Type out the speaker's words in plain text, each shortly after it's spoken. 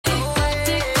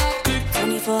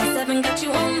got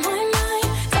you on my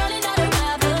mind. Darling, I don't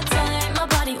have the time. My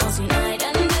body wants you night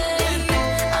and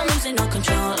day. I'm losing all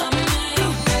control of me.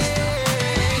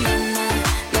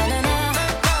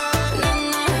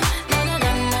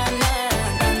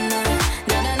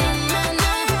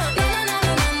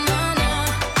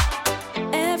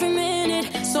 Every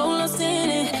minute, so lost in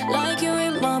it, like you're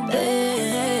in my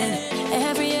bed.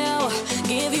 Every hour,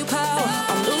 give you power.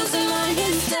 I'm losing mine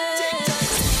instead.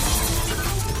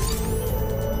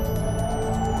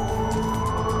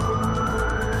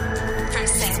 From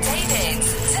St.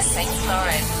 David's to St.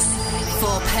 Florence.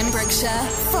 For Pembrokeshire,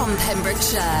 from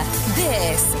Pembrokeshire,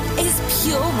 this is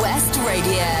Pure West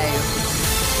Radio.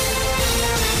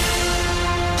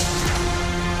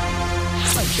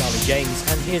 I'm Charlie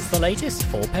James, and here's the latest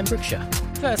for Pembrokeshire.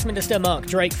 First Minister Mark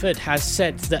Drakeford has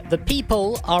said that the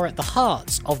people are at the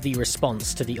heart of the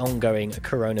response to the ongoing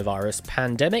coronavirus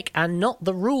pandemic and not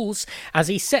the rules, as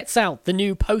he sets out the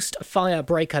new post-fire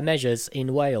breaker measures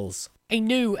in Wales. A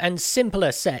new and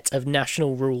simpler set of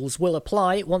national rules will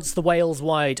apply once the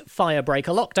Wales-wide fire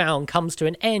breaker lockdown comes to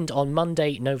an end on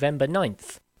Monday, November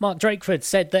 9th. Mark Drakeford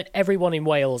said that everyone in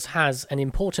Wales has an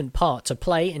important part to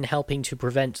play in helping to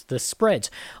prevent the spread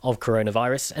of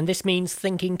coronavirus, and this means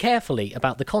thinking carefully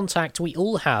about the contact we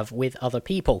all have with other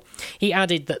people. He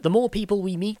added that the more people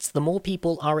we meet, the more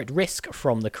people are at risk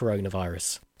from the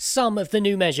coronavirus. Some of the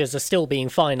new measures are still being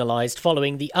finalised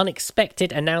following the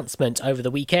unexpected announcement over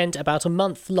the weekend about a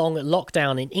month-long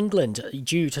lockdown in England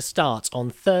due to start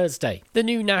on Thursday. The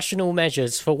new national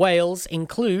measures for Wales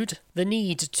include the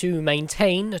need to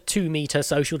maintain 2-metre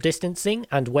social distancing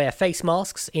and wear face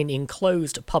masks in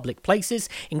enclosed public places,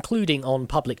 including on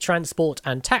public transport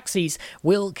and taxis,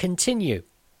 will continue.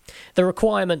 The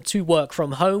requirement to work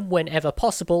from home whenever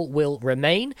possible will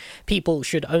remain. People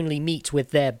should only meet with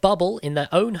their bubble in their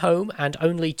own home, and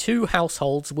only 2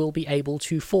 households will be able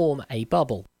to form a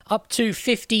bubble. Up to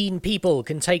 15 people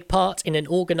can take part in an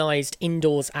organised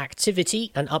indoors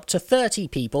activity and up to 30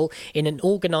 people in an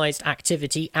organised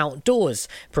activity outdoors,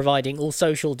 providing all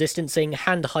social distancing,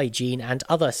 hand hygiene and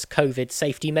other COVID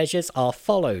safety measures are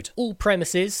followed. All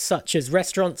premises, such as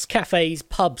restaurants, cafes,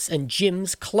 pubs and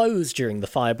gyms closed during the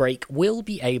firebreak will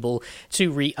be able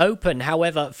to reopen.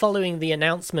 However, following the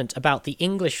announcement about the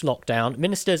English lockdown,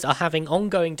 ministers are having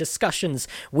ongoing discussions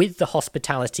with the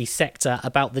hospitality sector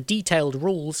about the detailed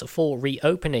rules for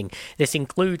reopening. This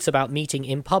includes about meeting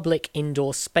in public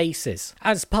indoor spaces.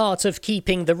 As part of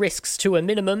keeping the risks to a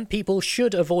minimum, people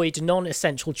should avoid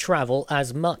non-essential travel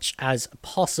as much as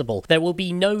possible. There will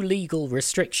be no legal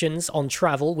restrictions on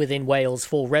travel within Wales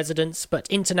for residents, but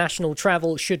international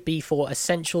travel should be for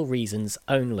essential reasons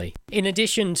only. In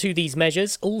addition to these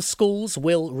measures, all schools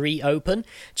will reopen,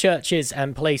 churches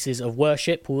and places of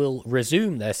worship will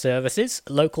resume their services,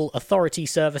 local authority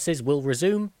services will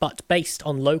resume, but based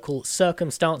on local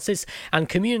circumstances, and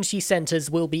community centres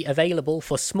will be available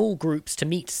for small groups to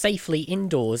meet safely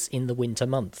indoors in the winter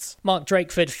months. Mark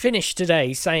Drakeford finished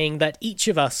today saying that each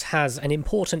of us has an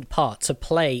important part to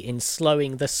play in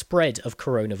slowing the spread of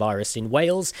coronavirus in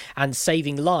Wales and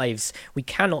saving lives. We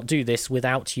cannot do this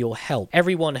without your help.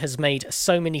 Everyone has made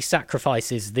so many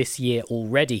sacrifices this year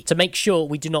already. To make sure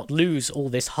we do not lose all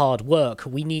this hard work,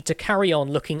 we need to carry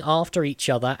on looking after each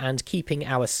other and keeping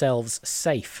ourselves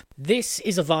safe. This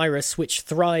is a virus which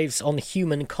thrives on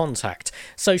human contact.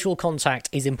 Social contact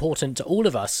is important to all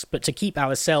of us, but to keep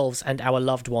ourselves and our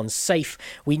loved ones safe,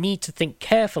 we need to think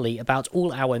carefully about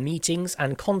all our meetings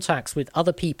and contacts with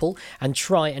other people and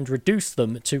try and reduce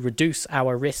them to reduce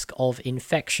our risk of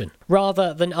infection.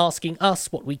 Rather than asking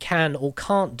us what we can or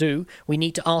can't do, we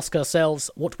need to ask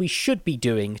ourselves what we should be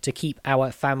doing to keep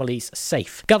our families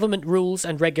safe. Government rules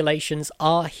and regulations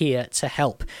are here to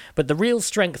help, but the real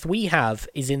strength we have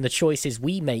is in the choices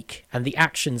we make and the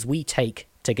actions we take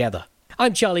together.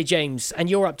 I'm Charlie James, and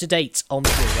you're up to date on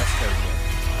Pure West Radio.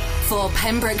 For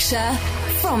Pembrokeshire,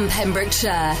 from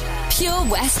Pembrokeshire, Pure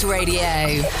West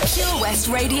Radio. Pure West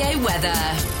Radio weather.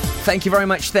 Thank you very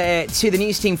much there to the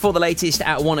news team for the latest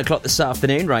at 1 o'clock this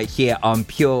afternoon, right here on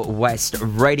Pure West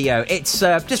Radio. It's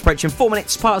just approaching 4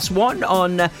 minutes past 1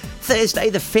 on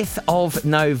Thursday, the 5th of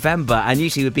November. And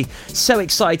usually we'd be so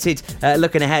excited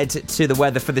looking ahead to the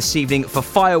weather for this evening for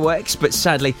fireworks, but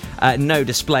sadly no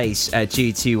displays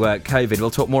due to COVID.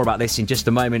 We'll talk more about this in just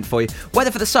a moment for you.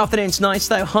 Weather for this afternoon's nice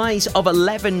though, highs of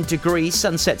 11 degrees.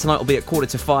 Sunset tonight will be at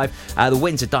 4:45. The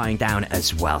winds are dying down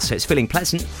as well, so it's feeling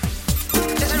pleasant.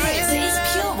 This is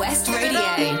Pure West Radio.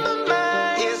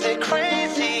 Is it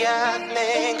crazy? I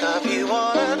think of you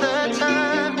all of the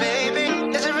time,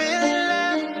 baby. Is it really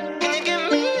love? Can you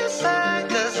give me a sign?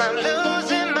 'Cause I'm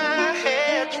losing my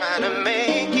head trying to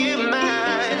make you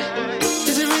mine.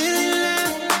 Is it really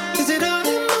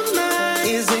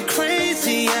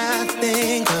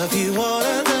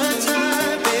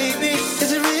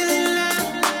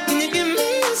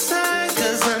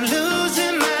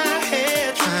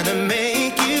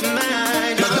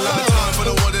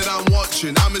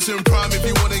Listen prime if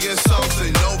you wanna get something.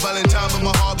 No Valentine, but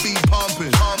my heartbeat pumping.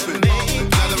 Now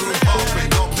the room pumping.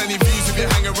 Got plenty views if you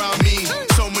hang around me.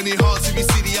 So many hearts if you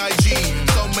see the IG.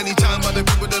 So many times by the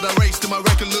people that I race to my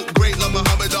record look great like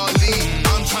Muhammad Ali.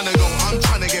 I'm trying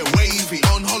to get wavy.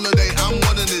 On holiday, I'm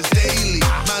one of this daily.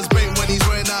 Man's bait when he's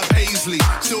wearing that paisley.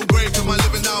 Still great cause my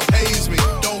living now pays me.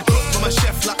 Don't cook for my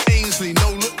chef like Ainsley.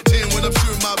 No looked in when I'm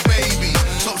shooting my baby.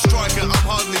 Top striker, I'm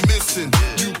hardly missing.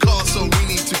 Newcastle, we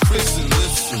need to christen.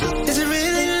 Listen. Is it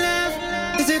really love?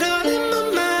 Is it all in my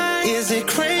mind? Is it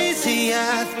crazy?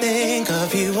 I think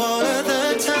of you all of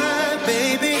the time,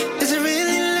 baby. Is it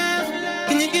really love?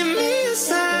 Can you give me a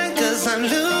sign? Cause I'm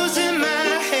losing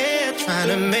my head trying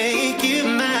to make you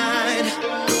mine.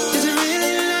 Is it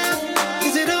really love?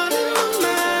 Is it all in my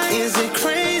mind? Is it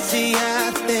crazy?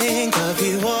 I think of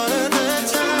you all of the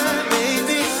time,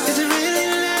 baby. Is it really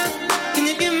love? Can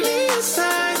you give me a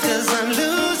sign? Cause I'm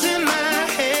losing my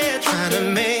head trying to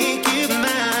make you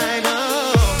mine.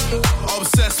 Oh,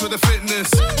 Obsessed with the fitness.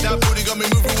 That booty got me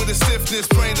moving with the stiffness.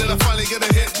 Praying that I finally get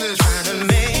a hit this. trying to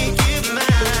make you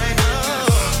mine.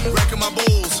 Oh, Wrecking my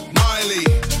balls, Miley.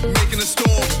 Making a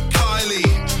storm, Kylie.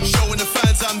 Showing the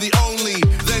fans I'm the only.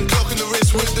 Then clocking the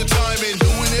wrist with the timing.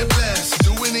 Doing it blessed,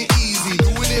 doing it easy.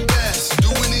 Doing it best,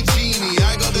 doing it genie.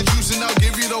 I got the juice and I'll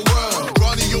give you the world.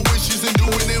 Granting your wishes and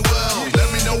doing it well. Let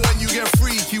me know when you get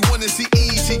free. You wanna see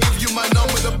E.T. Give you my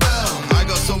number, the bell. I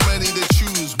got so many to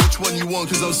choose. Which one you want?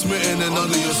 Cause I'm smitten and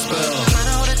under your spell. trying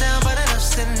to hold it down, but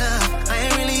enough's enough. I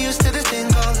ain't really used to this thing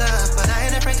called love, but I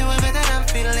ain't afraid to admit that I'm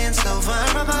feeling so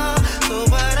vulnerable. So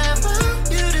whatever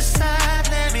you decide,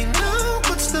 let me know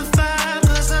what's the vibe.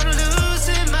 Cause I'm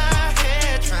losing my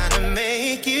head trying to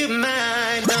make you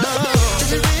mine. Oh,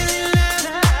 is it really love?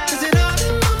 Is it all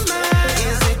in my mind?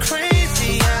 Is it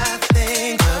crazy? I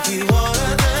think of you all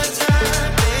of the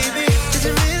time, baby. Is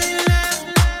it really love?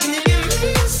 Can you give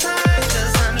me a sign?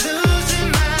 Cause I'm losing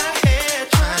my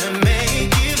head trying to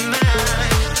make you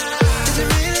mine. Is it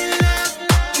really love?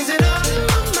 Is it all in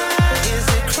my mind? Is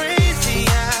it crazy?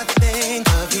 I think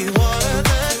of you all of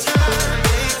the time,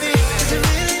 baby. Is it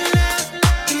really love?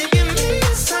 Can you give me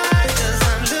a sign? Cause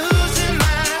I'm losing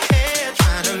my head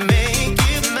trying to make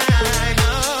you mine.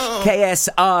 Oh.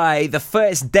 KSI, the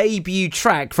first debut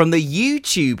track from the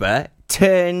YouTuber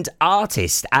turned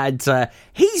artist, and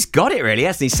he's got it really,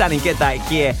 hasn't he? Sounding good that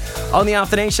here on the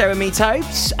afternoon show with me,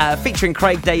 Tobes, featuring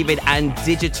Craig David and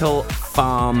Digital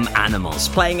Farm Animals,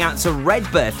 playing out to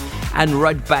Redbirth and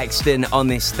Rudd Baxton on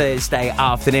this Thursday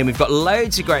afternoon. We've got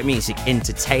loads of great music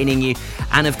entertaining you,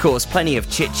 and of course plenty of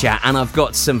chit chat, and I've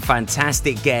got some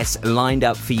fantastic guests lined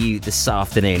up for you this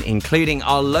afternoon, including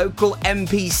our local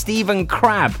MP Stephen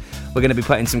Crabb. We're going to be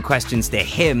putting some questions to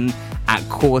him at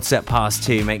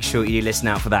 2:15. Make sure you listen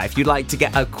out for that. If you'd like to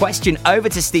get a question over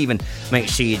to Stephen, make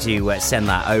sure you do send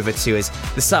that over to us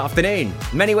this afternoon.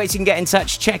 Many ways you can get in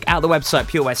touch. Check out the website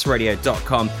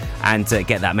purewestradio.com and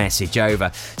get that message over.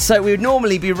 So we would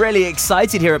normally be really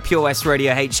excited here at Pure West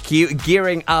Radio HQ,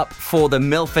 gearing up for the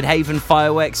Milford Haven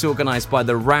fireworks organised by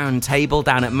the Round Table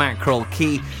down at Mackerel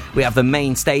Quay. We have the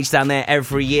main stage down there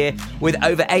every year with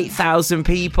over 8,000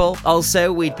 people.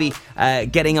 Also, we'd be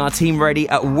getting our team ready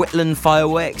at Whitland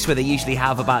Fireworks, where they usually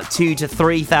have about 2,000 to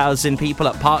 3,000 people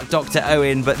at Park Dr.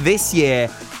 Owen. But this year,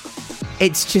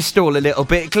 it's just all a little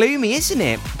bit gloomy, isn't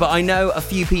it? But I know a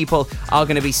few people are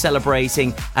going to be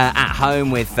celebrating at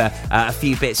home with a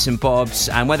few bits and bobs,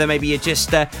 and whether maybe you're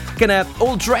just going to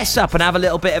all dress up and have a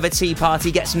little bit of a tea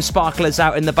party, get some sparklers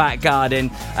out in the back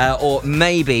garden, or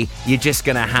maybe you're just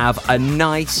going to have a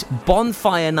nice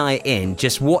bonfire night in,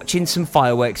 just watching some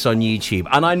fireworks on YouTube.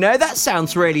 And I know that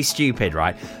sounds really stupid,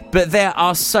 right? But there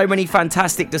are so many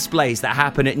fantastic displays that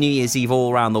happen at New Year's Eve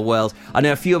all around the world. I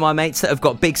know a few of my mates that have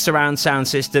got big surround sound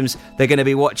systems. They're going to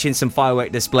be watching some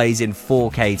firework displays in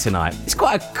 4K tonight. It's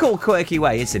quite a cool, quirky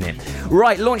way, isn't it?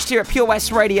 Right, launched here at Pure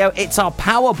West Radio. It's our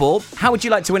Powerball. How would you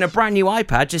like to win a brand new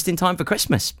iPad just in time for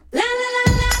Christmas?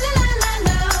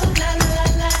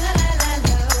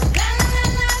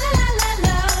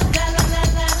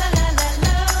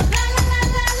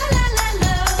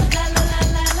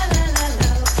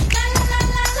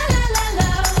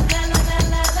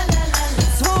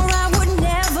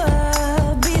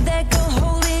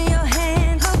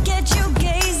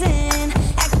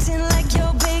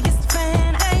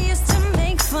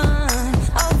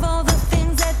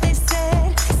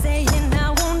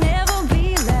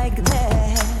 Like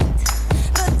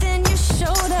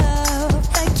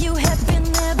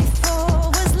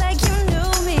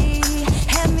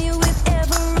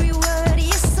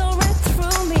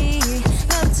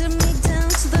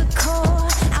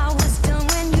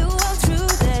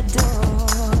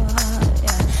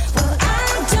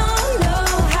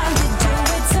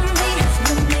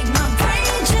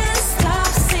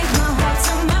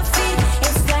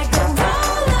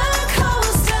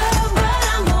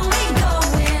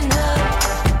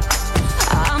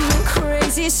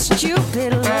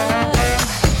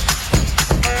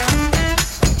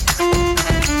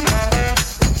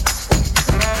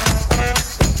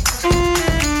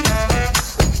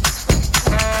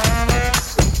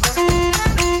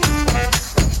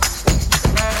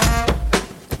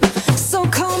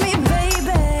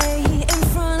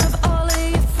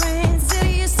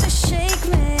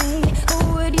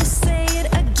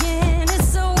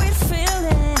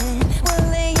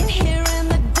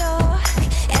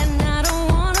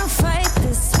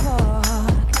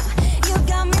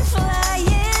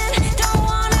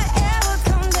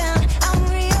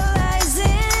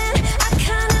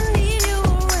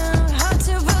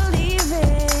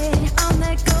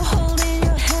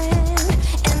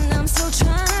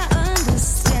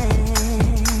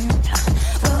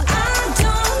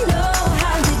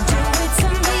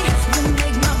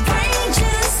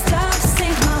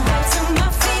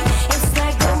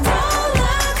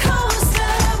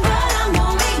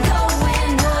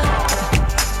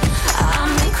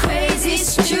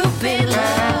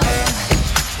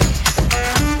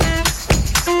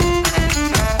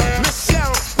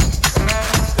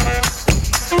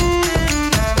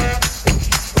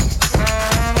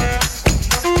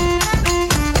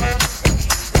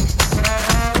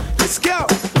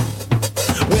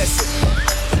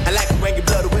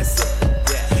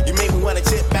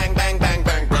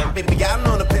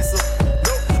missile.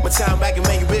 Nope, my time wagon,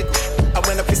 man, you wiggle. I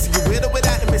went up kissing you with or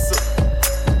without the missile.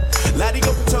 Lot of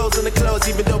your patrols on the clothes,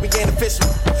 even though we ain't official.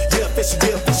 You're official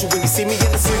when you see me in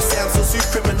the suit. Sound so sweet,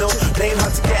 criminal. Playing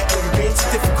hard to get, when you're being too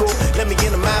difficult. Let me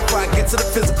in the mind before I get to the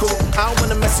physical. I don't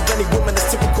wanna mess with any woman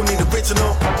that's typical, need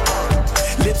original.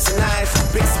 Lips and eyes,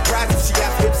 big surprise if she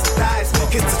got hips and thighs.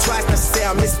 Kissed her twice, now she say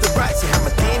I missed the right. She had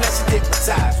my thing, now she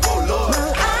dignitized. Oh Lord.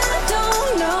 Well, I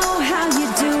don't know how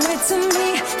you do it to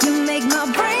me. You make my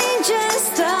brain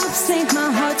just stop, sink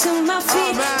my heart to my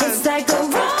feet. It's like a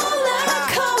roller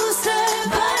coaster,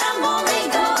 but I'm only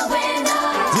going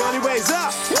up. The only way's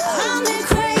up. I'm in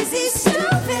crazy,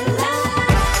 stupid love.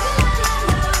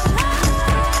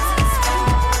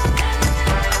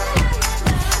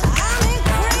 I'm in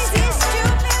crazy,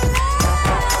 stupid love.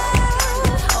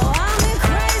 Oh, I'm in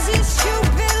crazy,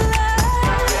 stupid love.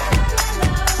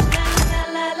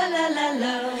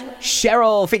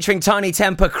 Cheryl featuring Tiny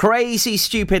Temper, Crazy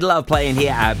Stupid Love, playing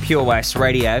here at Pure West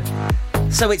Radio.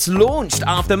 So it's launched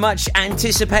after much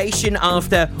anticipation,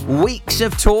 after weeks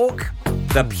of talk.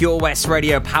 The Pure West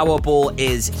Radio Powerball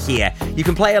is here. You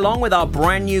can play along with our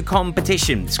brand new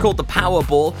competition. It's called the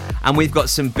Powerball, and we've got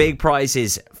some big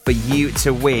prizes for you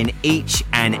to win each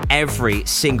and every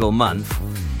single month.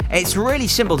 It's really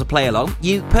simple to play along.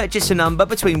 You purchase a number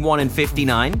between 1 and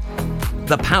 59.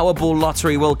 The Powerball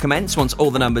lottery will commence once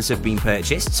all the numbers have been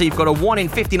purchased. So you've got a 1 in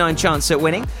 59 chance at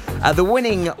winning. The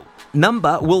winning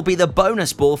number will be the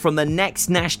bonus ball from the next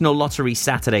National Lottery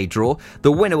Saturday draw.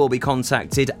 The winner will be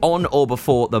contacted on or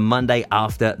before the Monday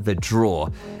after the draw.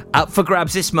 Up for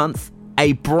grabs this month,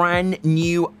 a brand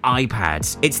new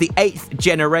iPad. It's the 8th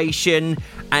generation,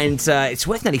 and it's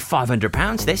worth nearly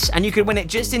 £500 this, and you can win it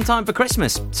just in time for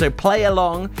Christmas. So play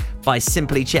along by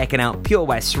simply checking out Pure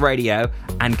West Radio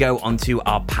and go onto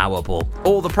our Powerball.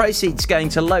 All the proceeds going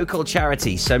to local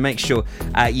charities, so make sure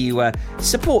you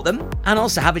support them and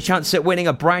also have a chance at winning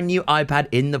a brand new iPad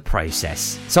in the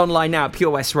process. It's online now at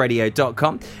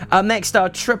purewestradio.com. Next, our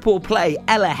triple play,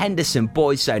 Ella Henderson,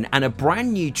 Boyzone, and a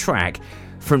brand new track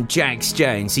from Jax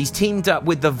Jones. He's teamed up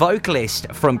with the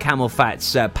vocalist from Camel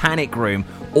Fat's Panic Room,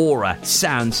 Aura.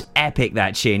 Sounds epic,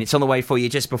 that tune. It's on the way for you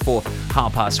just before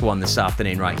 1:30 this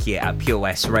afternoon right here at Pure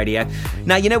West Radio.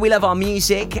 Now, you know we love our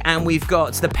music, and we've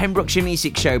got the Pembrokeshire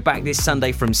Music Show back this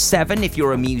Sunday from 7. If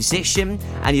you're a musician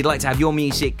and you'd like to have your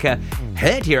music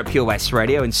heard here at Pure West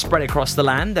Radio and spread across the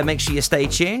land, then make sure you stay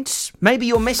tuned. Maybe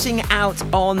you're missing out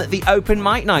on the open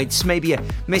mic nights. Maybe you're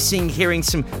missing hearing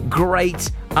some great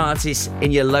artists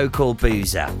in your local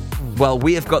boozer. Well,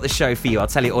 we have got the show for you. I'll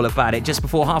tell you all about it just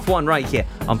before 1:30 right here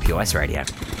on Pure West Radio.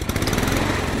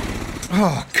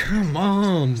 Oh, come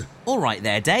on. All right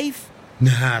there, Dave.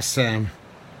 Nah, Sam.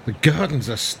 The garden's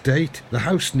a state. The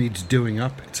house needs doing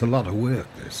up. It's a lot of work,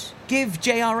 this. Give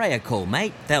JRA a call,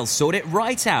 mate. They'll sort it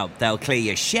right out. They'll clear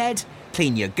your shed,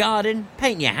 clean your garden,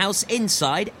 paint your house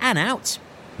inside and out.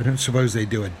 I don't suppose they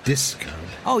do a discount.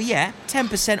 Oh yeah,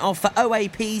 10% off for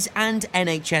OAPs and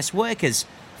NHS workers.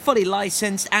 Fully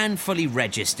licensed and fully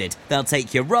registered. They'll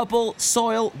take your rubble,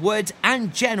 soil, wood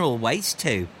and general waste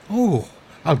too. Oh,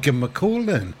 I'll give them a call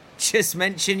then. Just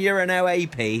mention you're an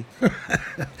OAP.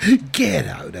 Get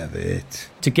out of it.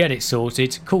 To get it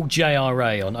sorted, call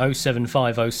JRA on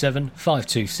 07507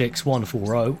 526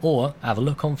 140 or have a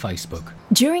look on Facebook.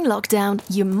 During lockdown,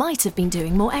 you might have been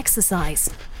doing more exercise.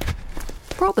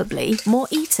 Probably more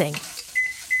eating.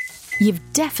 You've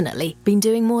definitely been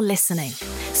doing more listening.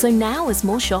 So now, as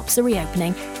more shops are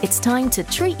reopening, it's time to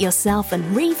treat yourself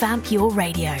and revamp your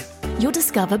radio. You'll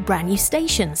discover brand new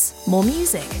stations, more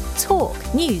music, talk,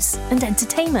 news and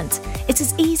entertainment. It's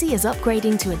as easy as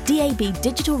upgrading to a DAB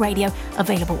digital radio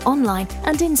available online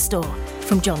and in-store.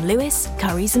 From John Lewis,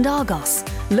 Currys and Argos.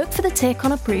 Look for the tick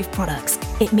on approved products.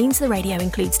 It means the radio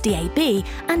includes DAB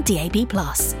and DAB+.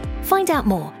 Find out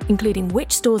more, including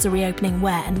which stores are reopening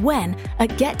where and when,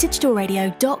 at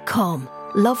getdigitalradio.com.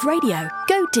 Love radio.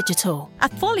 Go digital.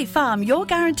 At Folly Farm, you're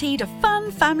guaranteed a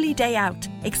fun family day out.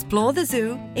 Explore the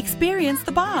zoo, experience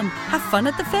the barn, have fun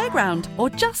at the fairground, or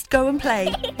just go and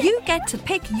play. You get to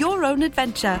pick your own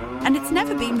adventure, and it's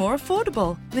never been more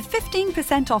affordable. With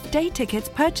 15% off day tickets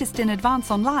purchased in advance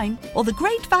online, or the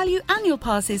great value annual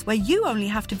passes where you only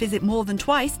have to visit more than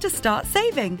twice to start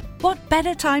saving. What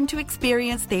better time to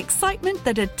experience the excitement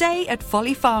that a day at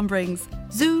Folly Farm brings?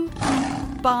 Zoo,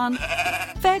 barn,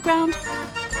 fairground,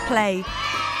 play.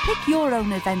 Pick your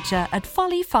own adventure at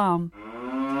Folly Farm.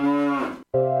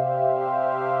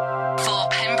 For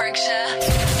Pembrokeshire,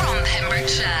 from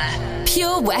Pembrokeshire,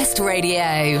 Pure West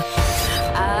Radio.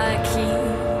 I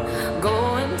keep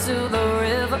going to the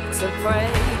river to pray,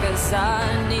 'cause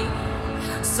I need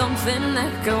something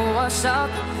that can wash out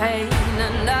the pain.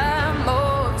 And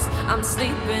I'm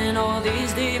sleeping all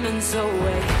these demons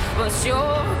away. But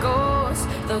your ghost,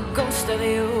 the ghost of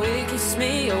you, it keeps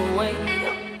me awake.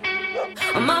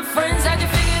 My friends had you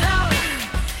figured out.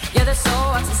 Yeah, there's so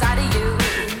much inside of you.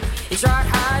 You tried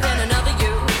hiding another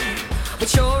you, but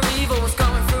your evil was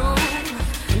coming through.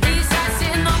 These guys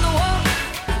sitting on the wall,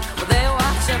 well, they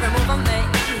watch every move I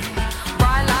make.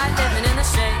 Bright light living in the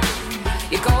shade.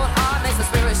 Your cold heart makes the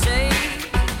spirit shake.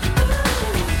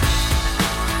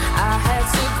 I had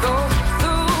to go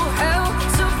through hell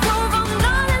to prove I'm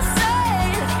not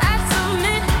insane. Had to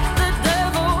meet the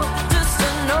devil just to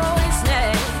know his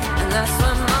name. And that's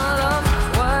when my love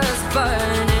was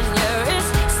burning. Yeah, it's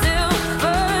still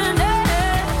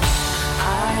burning.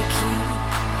 I keep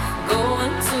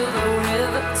going to the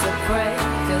river to pray,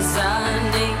 'cause I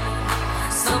need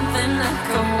something that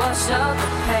can wash out the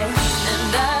pain.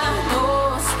 And I know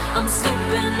I'm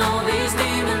sleeping all these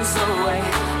demons away.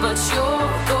 But your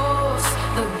ghost,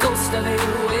 the ghost of you,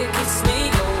 it keeps me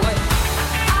away.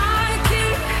 I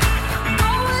keep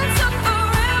going to the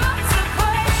river to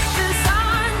pray, 'cause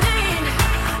I need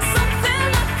something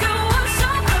that can wash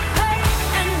out the pain.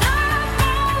 And I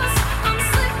know I'm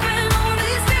sleeping all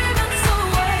these demons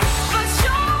away. But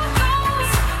your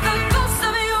ghost, the ghost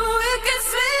of you, it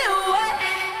keeps me away.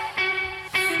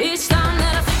 Each time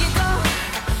that I think you go,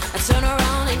 I turn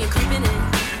around and you're creeping in.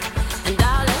 And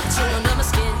I let you under my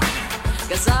skin,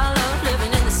 'cause I love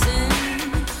living in the sin.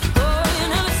 Oh, you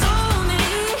never told me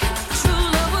true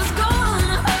love was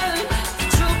gonna hurt.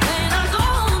 True pain I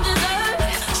don't deserve.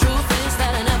 True things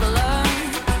that I never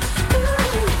learned.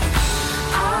 Ooh.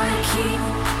 I keep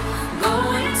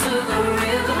going to the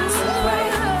river to pray,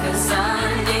 'cause I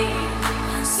need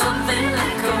something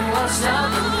that can wash out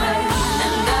the pain.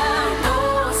 And I know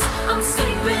I'm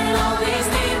sleeping all these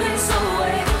demons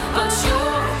away. But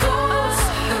your ghost,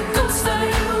 the ghost of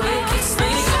you, it keeps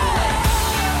me away.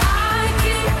 I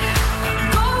keep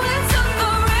going to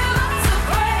the river to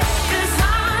pray, 'cause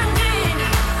I need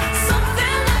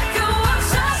something that can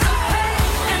wash out the pain.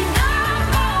 And I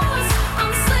know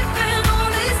I'm sleeping all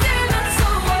these demons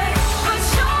away. But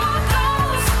your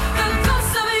ghost, the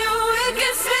ghost of you, it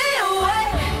keeps me away.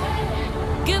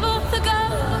 Give up the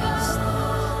ghost,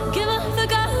 give up the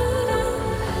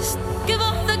ghost, give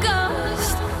up the ghost,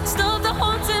 stop the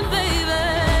haunting, baby.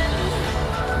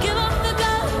 Give up the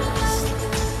ghost,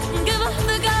 give up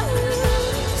the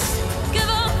ghost, give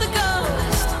up the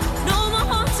ghost, no more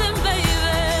haunting,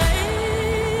 baby.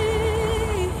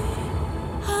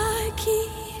 I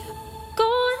keep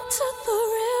going to the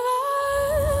river.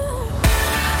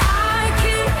 I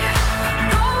keep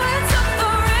going to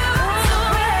the river to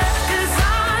pray, 'cause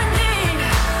I need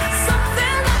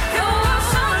something that can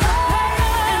wash out the pain.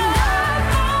 And I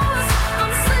know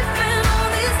I'm sleeping all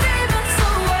these demons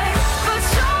away. But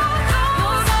your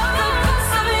ghost, the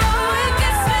ghost of you, it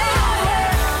gets me away.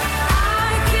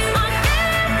 I keep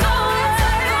going to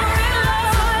the river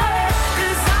to pray,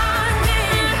 'cause I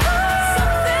need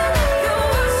something that can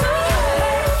wash out the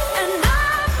pain. And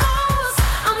I know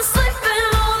I'm sleeping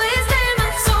all these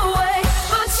demons away.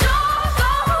 But your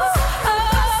ghost, the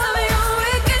ghost of you,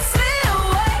 it gets me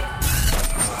away.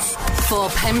 For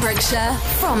Pembrokeshire,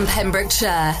 from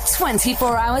Pembrokeshire,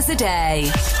 24 hours a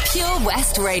day. Pure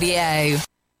West Radio.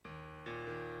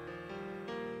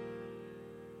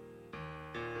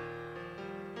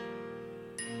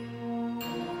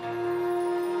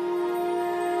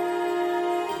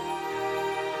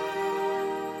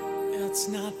 It's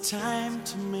not time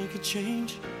to make a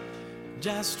change.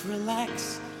 Just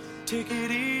relax, take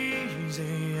it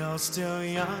easy. You're still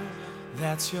young,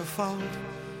 that's your fault.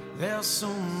 There's so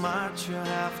much you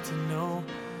have to know.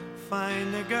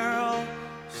 Find a girl,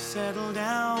 settle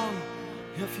down.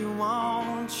 If you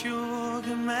want, you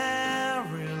can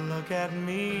marry. Look at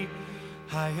me,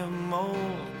 I am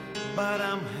old, but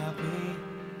I'm happy.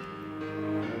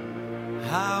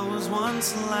 I was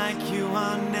once like you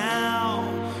are now,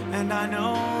 and I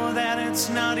know that it's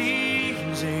not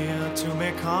easy to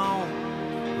be calm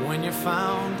when you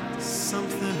found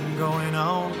something going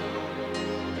on.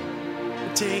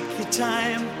 Take your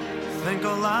time, think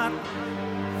a lot,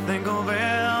 think of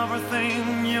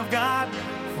everything you've got.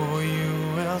 For you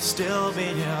will still be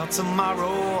here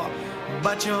tomorrow,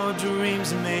 but your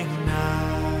dreams may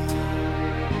not.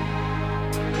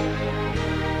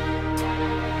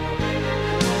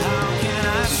 How can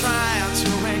I try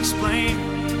to explain?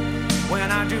 When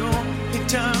I do, it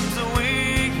turns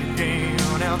away again.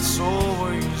 It's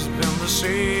always been the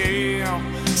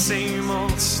same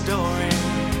old story.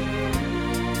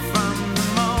 From the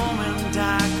moment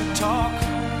I could talk,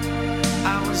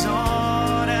 I was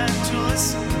ordered to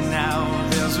listen.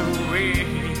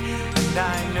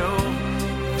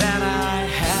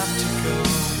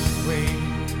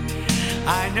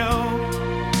 I know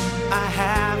I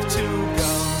have to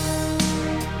go.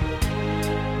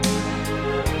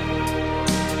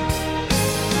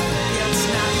 It's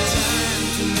not time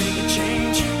to make a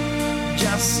change.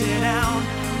 Just sit down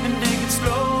and take it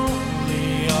slowly.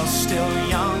 You're still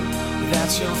young,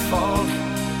 that's your fault.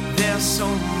 There's so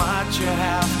much you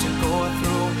have to go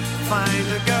through. Find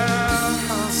a girl,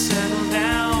 settle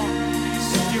down.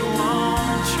 If you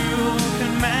want, you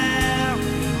can marry.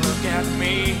 Look at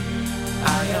me,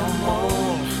 I am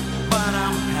old, but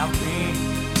I'm happy.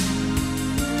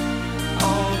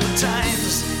 All the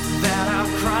times that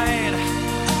I've cried,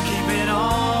 keeping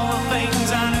all the things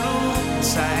I knew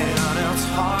inside. And it's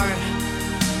hard,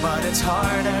 but it's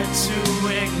harder to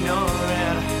ignore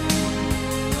it.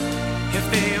 If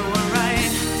they were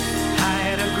right,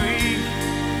 I'd agree.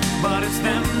 But it's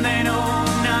them they know,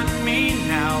 not me.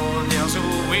 Now there's a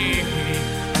way,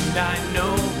 and I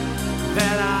know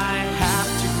that I have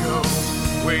to go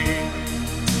away.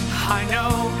 I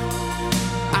know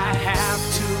I have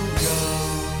to go.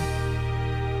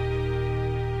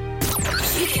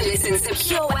 You can listen to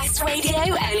Pure West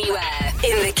Radio anywhere.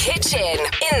 In the kitchen,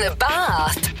 in the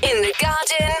bath, in the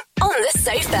garden, on the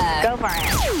sofa. Go for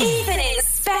it. Even in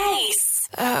space.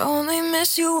 I only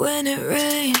miss you when it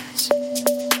rains,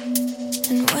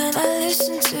 and when I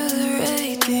listen to the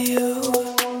radio,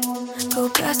 go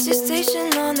past your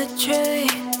station on the train,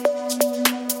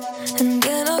 and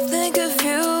then I'll think of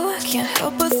you. I can't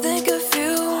help but think of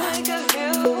you.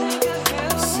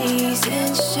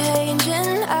 Seasons change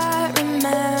and I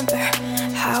remember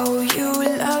how you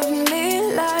loved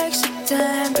me like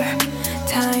September.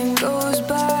 Time goes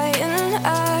by and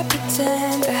I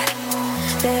pretend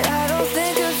that I don't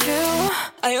think of you.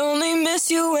 I only miss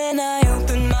you when I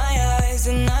open my eyes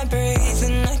and I breathe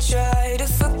and I try to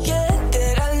forget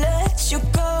that I let you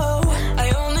go.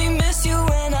 I only miss you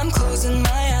when I'm closing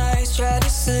my eyes, try to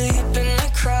sleep and I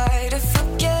cry to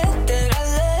forget that I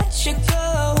let you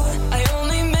go. I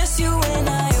only miss you when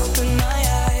I open my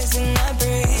eyes and I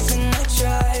breathe and I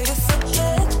try to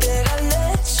forget that I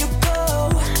let you go.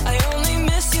 I only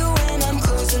miss you when I'm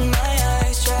closing my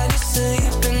eyes, try to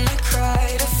sleep and I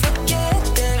cry to forget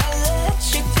that I let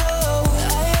you go.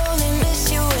 I only miss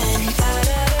you when da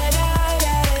da da da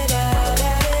da da da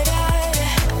da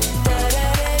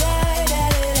da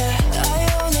da. I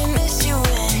only miss you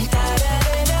when da da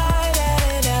da da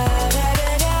da da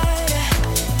da da.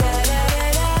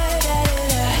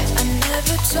 I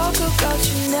never talk about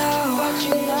you now.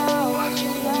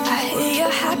 I hear you're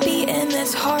happy and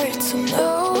that's hard to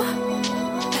know.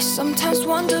 I sometimes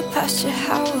wander past your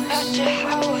house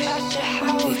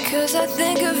because I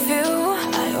think of you.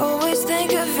 I always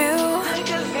think of you.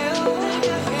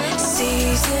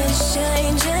 Seasons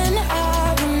change and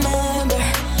I remember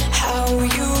how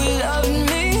you loved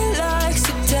me like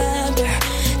September.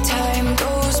 Time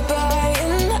goes by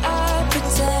and I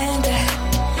pretend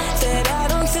that I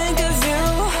don't think of you.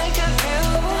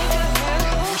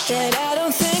 That I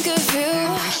don't think of you.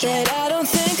 That I don't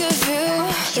think of you.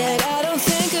 That I don't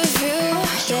think of you.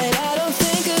 That I don't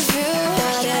think of you.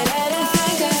 That I don't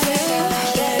think of you.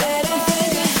 That I don't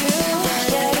think of you.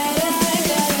 That I don't think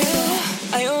of you.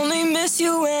 I only miss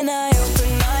you when I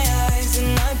open my eyes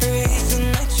and I breathe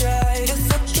and I try to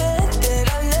forget that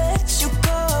I let you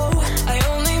go. I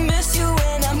only miss you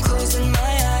when I'm closing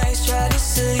my eyes, try to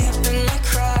sleep and I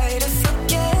cry to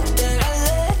forget that I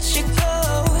let you go.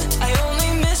 I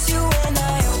only miss you when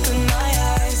I open my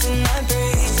eyes and I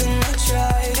breathe and I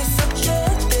try to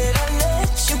forget that I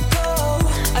let you go.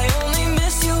 I only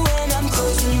miss you when I'm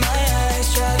closing my eyes,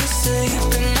 try to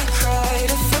sleep and I cry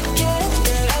to forget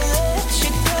that I let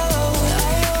you go.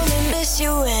 I only miss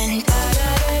you when da da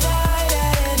da da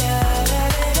da da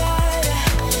da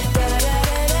da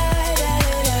da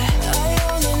da. I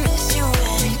only miss you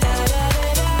when da da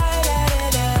da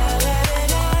da da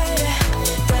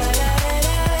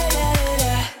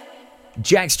da.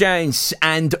 Jax Jones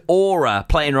and Aura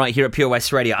playing right here at Pure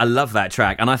West Radio. I love that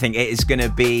track, and I think it is going to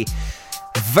be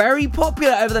very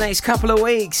popular over the next couple of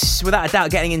weeks. Without a doubt,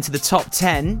 getting into the top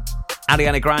 10.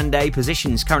 Ariana Grande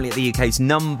positions currently at the UK's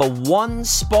number 1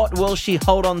 spot. Will she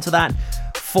hold on to that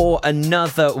for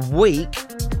another week?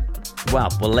 Well,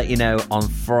 we'll let you know on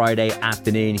Friday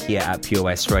afternoon here at Pure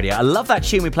West Radio. I love that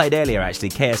tune we played earlier, actually.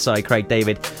 KSI, Craig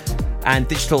David, and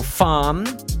Digital Farm.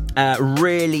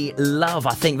 Really love.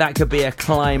 I think that could be a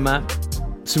climber.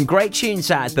 Some great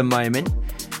tunes out at the moment.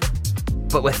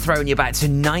 But we're throwing you back to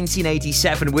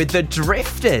 1987 with the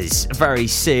Drifters very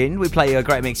soon. We play you a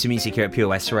great mix of music here at Pure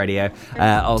West Radio.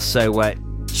 Also,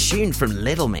 tune from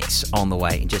Little Mix on the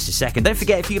way in just a second. Don't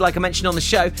forget, if you'd like a mention on the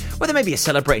show, whether maybe you're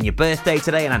celebrating your birthday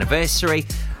today, an anniversary,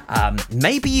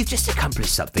 maybe you've just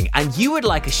accomplished something and you would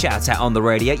like a shout out on the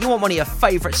radio. You want one of your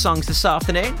favourite songs this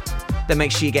afternoon? Then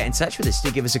make sure you get in touch with us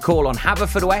to give us a call on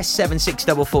Haverfordwest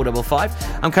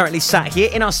 764455. I'm currently sat here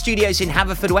in our studios in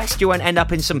Haverfordwest. You won't end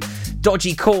up in some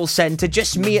dodgy call centre.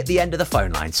 Just me at the end of the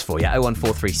phone lines for you.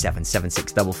 01437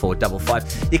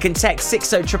 764455. You can text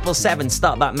 60777.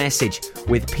 Start that message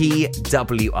with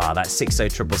PWR. That's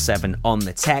 60777 on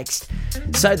the text.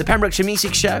 So the Pembrokeshire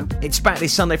Music Show, it's back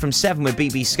this Sunday from 7 with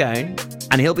BB Scone,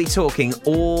 and he'll be talking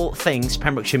all things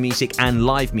Pembrokeshire music and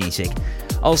live music.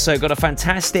 Also got a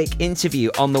fantastic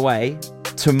interview on the way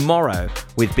tomorrow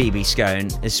with BB Scone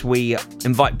as we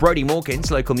invite Brodie Morgans,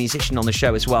 local musician, on the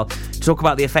show as well, to talk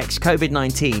about the effects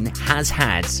COVID-19 has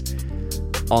had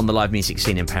on the live music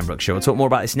scene in Pembrokeshire. We'll talk more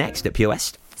about this next at Pure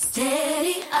West.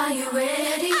 Steady, are you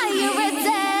ready? Are you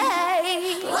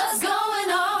ready? What's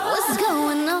going on? What's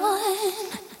going on?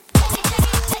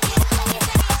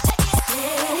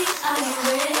 Steady, are you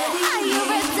ready? Are you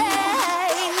ready?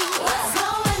 What's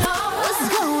going on? What's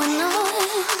going on?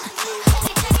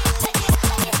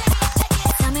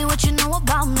 Tell me what you know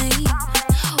about me.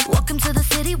 Welcome to the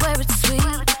city where it's sweet.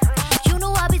 You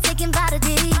know I'll be taking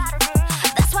Vitamin.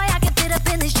 That's why I can fit up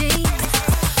in this jeans.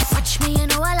 Watch me, you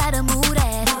know I like to move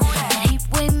that. That heat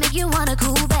wave make you wanna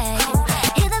cool back.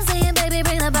 Hear them saying, baby,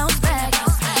 bring the bounce back.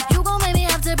 You gon' make me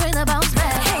have to bring the bounce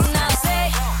back. Hey, now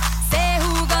say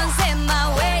who gon' send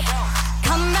my way?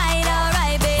 Come right,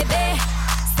 alright, baby.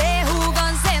 Say who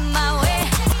gon' send my way?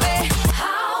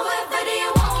 However do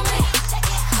you want me?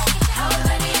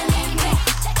 However do you need me?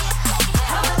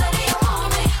 However do you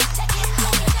want me?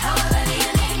 However do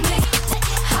you need me?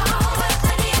 However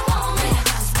do you want me?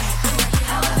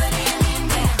 However do you need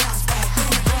me?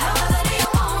 However do you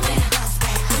want me?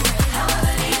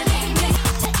 However do you need me?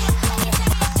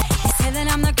 He said that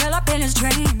I'm the girl up in his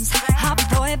dreams. Hot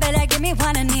boy, better give me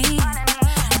what I need.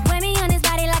 Wear me on his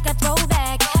body like a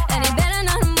throwback, and he better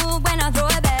not move when I throw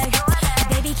it back.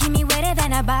 Baby, keep me wetter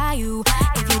than I buy you.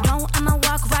 If you don't, I'ma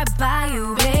walk right by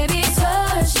you. Baby,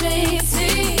 touch me,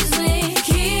 tease me,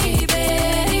 keep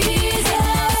it easy.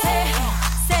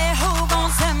 Say who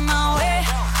gon' send my way?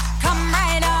 Come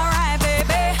right, alright,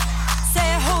 baby.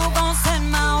 Say who gon' send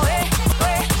my way?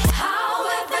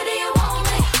 However do you want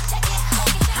me?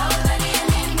 However do you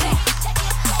need me?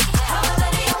 However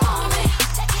do you want me?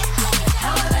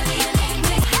 However do you need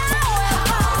me? However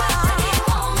do you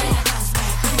want me?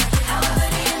 However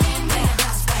do you need me?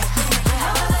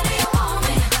 However do you want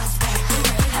me?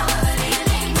 However do you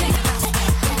need me?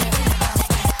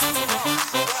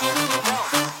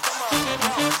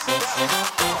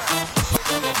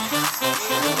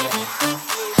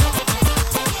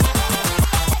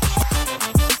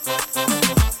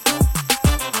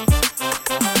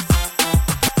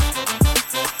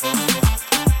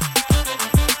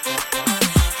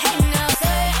 Hey, now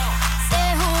say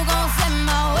who gon' send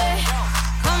my way?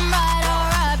 Come right,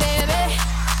 alright, baby.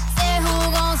 Say who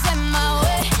gon' send my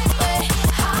way?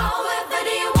 However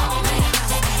do you want me?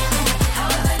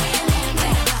 However do you need me?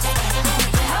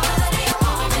 However do you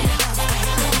want me?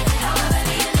 However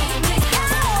do you need me?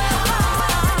 However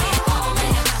do you want me?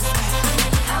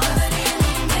 However do you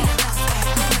need me?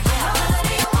 However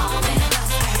do you want me?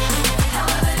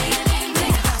 However do you need me?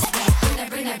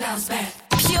 Bring that bounce back.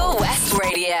 Pure West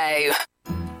Radio.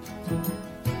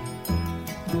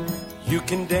 You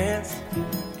can dance,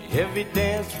 every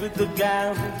dance with the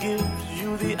guy who gives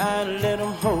you the eye, let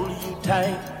him hold you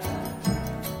tight.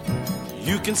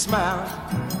 You can smile,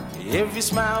 every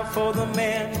smile for the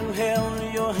man who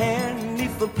held your hand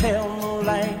neath the pale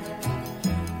moonlight.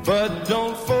 But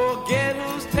don't forget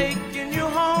who's taking you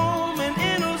home and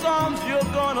in whose arms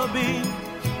you're gonna be.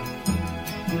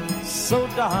 So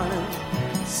darling,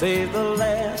 save the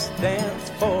last dance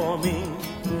for me.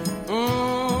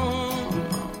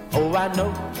 Oh, I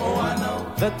know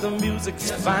that the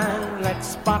music's fine, like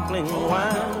sparkling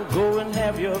wine. Go and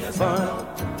have your fun.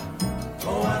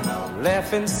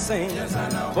 Laugh and sing.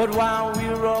 But while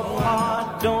we're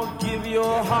apart, don't give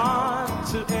your heart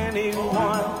to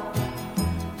anyone.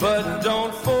 But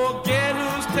don't forget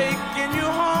who's taking you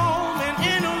home and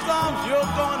in whose arms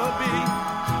you're gonna be.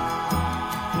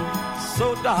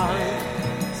 So darling,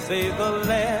 save the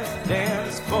last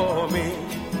dance for me.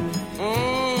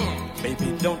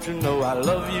 Baby, don't you know I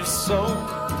love you so?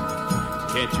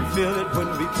 Can't you feel it when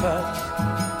we touch?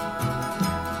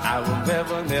 I will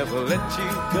never, never let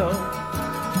you go.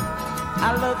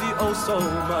 I love you oh so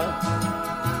much.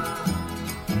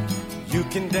 You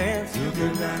can dance,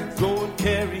 go and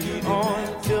carry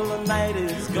on till the night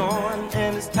is gone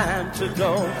and it's time to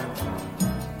go.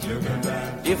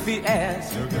 If he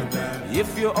asks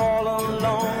if you're all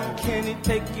alone, can he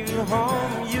take you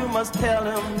home? You must tell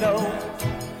him no.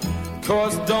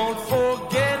 'Cause don't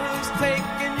forget who's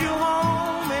taking you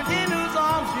home and in whose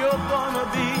arms you're gonna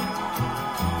be.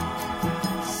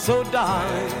 So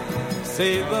darling,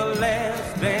 say the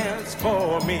last dance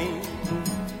for me.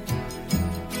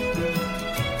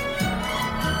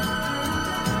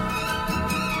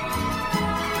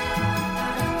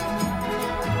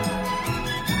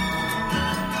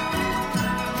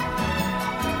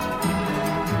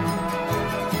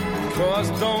 Cause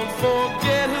don't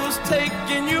forget who's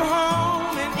taking you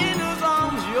home and in whose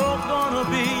arms you're gonna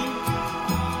be.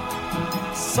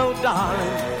 So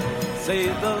darling, say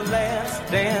the last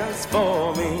dance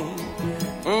for me.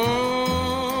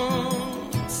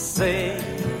 Say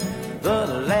the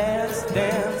last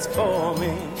dance for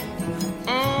me.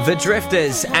 The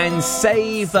Drifters and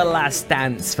Save the Last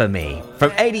Dance for Me.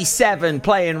 From 87,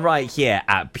 playing right here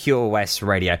at Pure West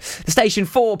Radio. The station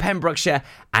for Pembrokeshire,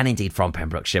 and indeed from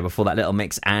Pembrokeshire, before that little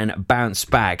mix and bounce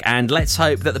back. And let's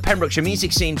hope that the Pembrokeshire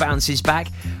music scene bounces back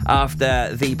after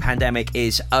the pandemic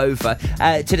is over.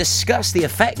 To discuss the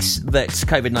effects that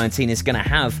COVID-19 is going to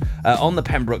have on the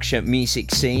Pembrokeshire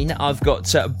music scene, I've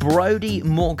got Brodie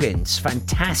Morgans,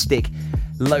 fantastic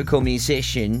local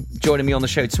musician, joining me on the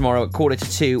show tomorrow at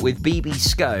 1:45 with BB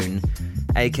Scone,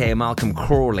 aka Malcolm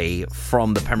Crawley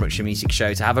from the Pembrokeshire Music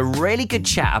Show, to have a really good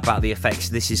chat about the effects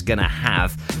this is going to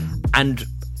have and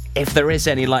if there is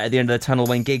any light at the end of the tunnel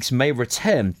when gigs may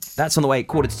return. That's on the way at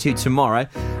 1:45 tomorrow.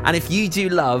 And if you do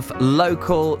love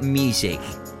local music,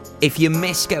 if you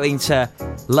miss going to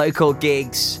local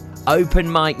gigs,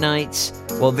 open mic nights,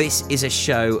 well, this is a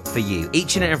show for you.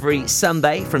 Each and every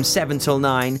Sunday from 7 till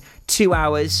 9, 2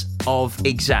 hours of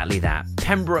exactly that.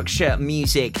 Pembrokeshire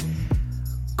music,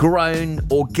 grown,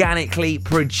 organically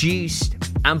produced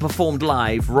and performed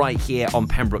live right here on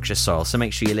Pembrokeshire soil. So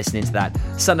make sure you're listening to that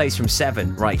Sundays from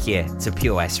 7 right here to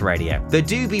Pure West Radio. The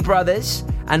Doobie Brothers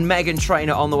and Meghan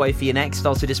Trainor on the way for you next.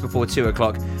 Also just before 2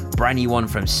 o'clock, brand new one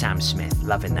from Sam Smith.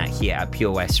 Loving that here at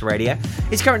Pure West Radio.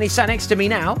 It's currently sat next to me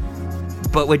now,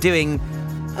 but we're doing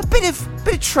a bit of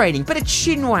training, bit of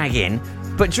chin wagging.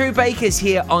 But Drew Baker's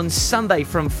here on Sunday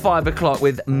from 5 o'clock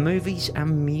with movies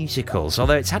and musicals,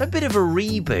 although it's had a bit of a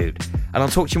reboot. And I'll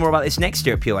talk to you more about this next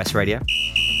year at Pure West Radio.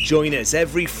 Join us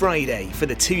every Friday for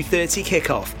the 2:30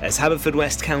 kickoff as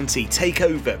Haverfordwest County take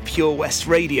over Pure West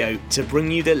Radio to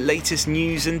bring you the latest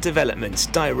news and developments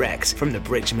direct from the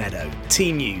Bridge Meadow.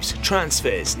 Team news,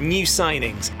 transfers, new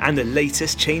signings and the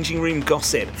latest changing room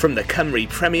gossip from the Cymru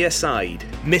Premier side.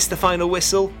 Miss the final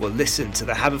whistle? Well, listen to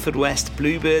the Haverfordwest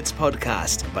Bluebirds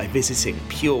podcast by visiting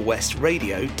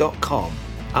purewestradio.com.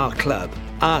 Our club,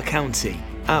 our county,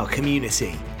 our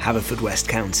community. Haverfordwest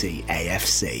County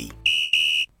AFC.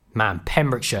 Man,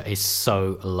 Pembrokeshire is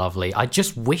so lovely. I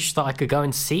just wish that I could go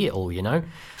and see it all, you know?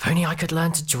 If only I could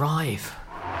learn to drive.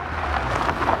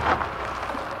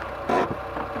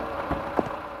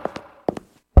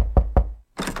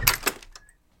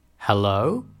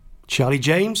 Hello? Charlie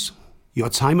James, your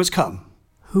time has come.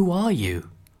 Who are you?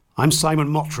 I'm Simon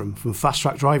Mottram from Fast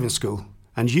Track Driving School,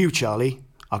 and you, Charlie,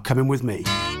 are coming with me.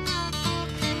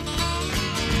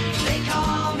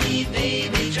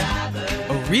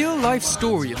 A real-life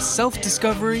story of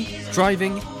self-discovery,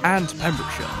 driving and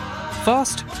Pembrokeshire.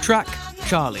 Fast Track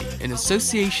Charlie, in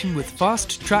association with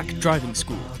Fast Track Driving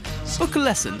School. Book a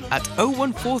lesson at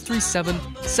 01437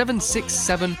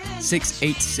 767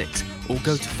 686 or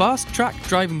go to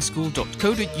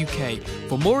fasttrackdrivingschool.co.uk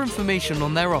for more information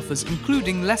on their offers,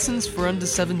 including lessons for under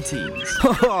 17s.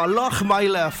 Oh,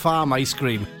 Lochmeyler Farm Ice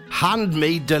Cream.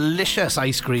 Handmade delicious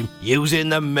ice cream using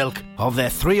the milk of their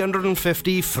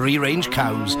 350 free-range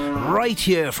cows right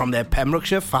here from their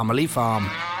Pembrokeshire family farm.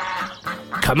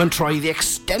 Come and try the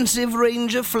extensive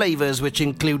range of flavours which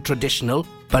include traditional,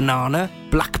 banana,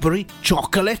 blackberry,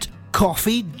 chocolate,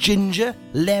 coffee, ginger,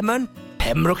 lemon,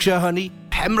 Pembrokeshire honey,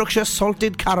 Pembrokeshire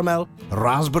salted caramel,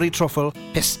 raspberry truffle,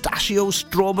 pistachio,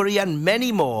 strawberry and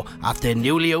many more at their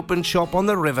newly opened shop on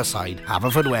the Riverside,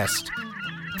 Haverfordwest.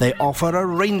 They offer a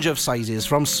range of sizes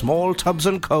from small tubs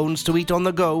and cones to eat on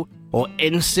the go or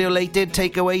insulated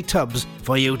takeaway tubs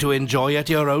for you to enjoy at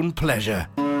your own pleasure.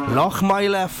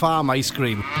 Lochmeyler Farm Ice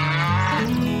Cream. You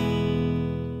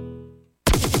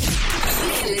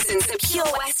can listen to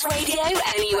Pure West Radio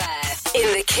anywhere.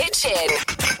 In the kitchen,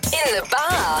 in the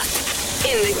bath,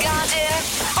 in the garden,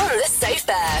 on the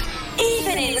sofa,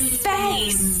 even in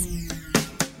space.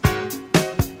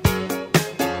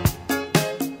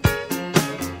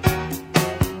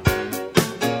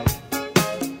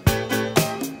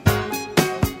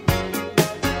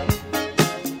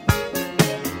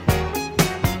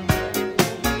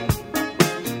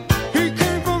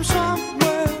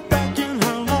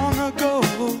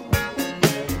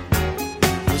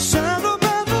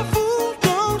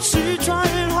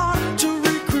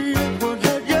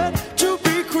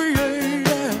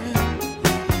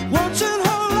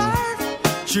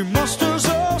 She musters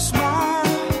a smile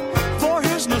for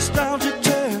his nostalgic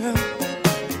tale.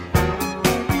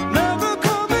 Never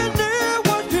coming near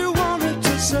what he wanted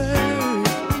to say,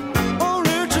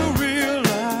 only to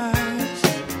realize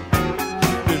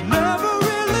it never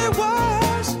really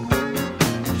was.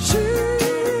 She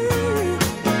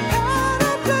had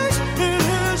a place in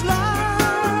his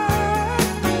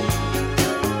life.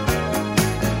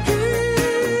 He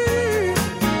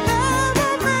never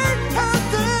made her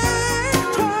think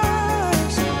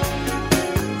twice.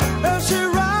 As she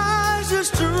rises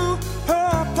to her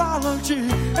apology,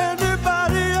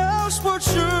 anybody else would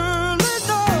surely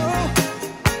know.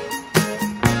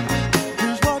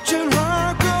 He's watching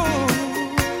her go.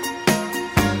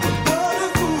 But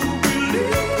if who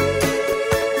believes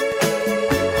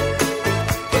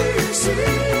he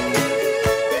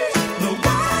sees, the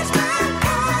wise man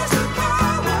has the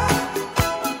power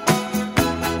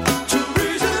to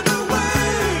reason away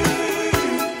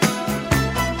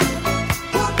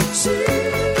what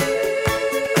seems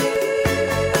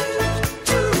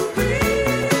to be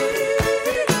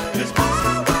is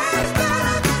always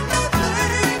better than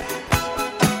nothing,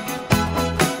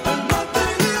 and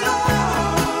nothing at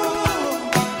all.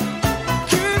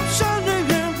 Keep sending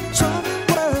him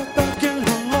somewhere back in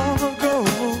long ago,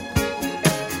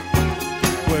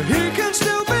 where he can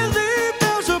still believe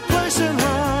there's a place in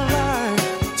her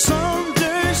life.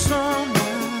 Someday,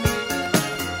 somewhere,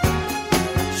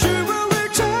 she will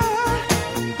return.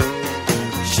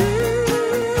 She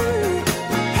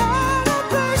had a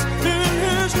place in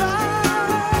his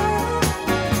life.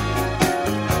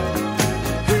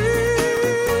 He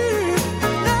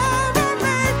never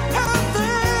made her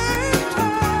think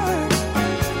twice.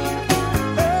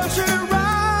 As she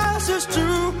rises to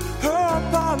her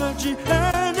apology,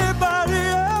 anybody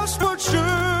else would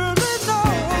surely know.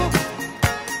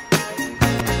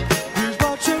 He's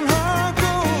watching her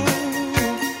go.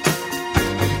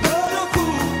 But if who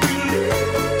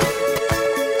believes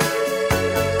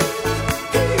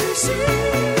he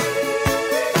sees,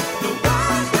 the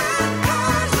wise man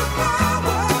has the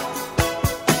power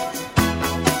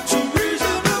to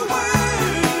reason away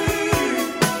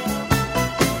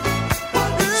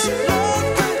what is love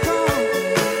can come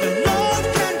and love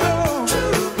can go. To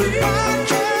be I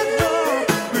can know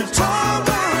it's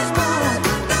always better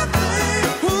than nothing.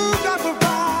 Who got the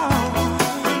power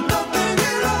and nothing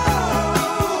at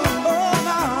all? Oh,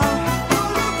 now,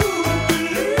 but if who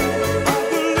believes, I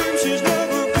believe she's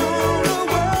never gone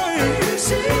away. You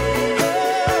see,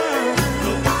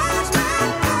 the wise man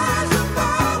has the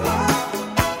power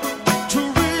to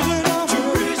reason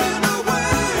away.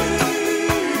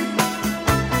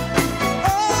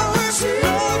 Oh, it's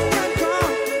love can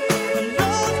come and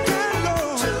love can go.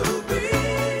 To be,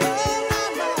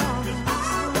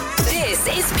 This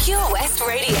is Pure West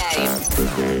Radio.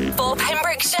 For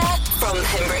Pembrokeshire, from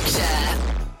Pembrokeshire.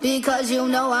 Because you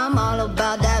know I'm all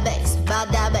about that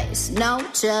bass, no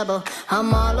trouble.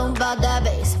 I'm all about that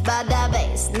bass,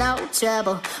 no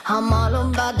trouble. I'm all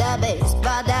about that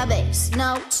bass,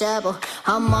 no trouble.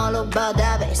 I'm all about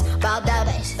that bass,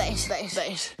 bass.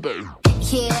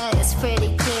 Yeah, it's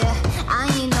pretty clear. I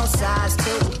ain't no size 2,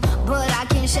 but I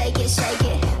can shake it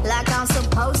like I'm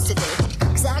supposed to do.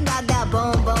 'Cause I got that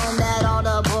boom that all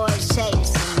the boys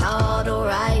chase, and all the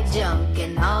right junk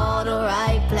in all the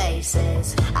right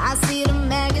places. I see the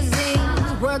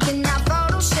magazines working out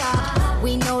Photoshop.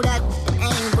 We know that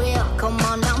ain't real. Come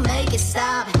on now, make it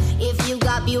stop. If you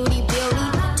got beauty,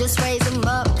 just raise them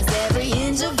up. 'Cause every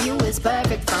inch of you is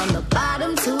perfect from the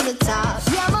bottom to the top.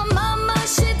 Yeah, my mama,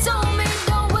 she told me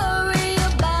don't worry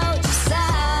about your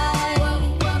size.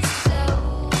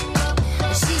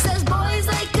 She says boys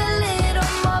like a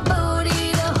little more booty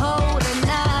to hold at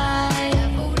night.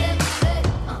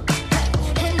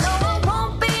 And no, I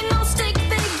won't be no stick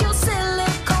figure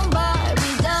silicone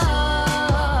Barbie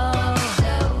doll.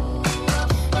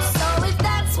 So if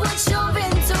that's what you're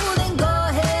into, then go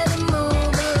ahead and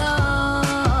move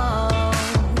along.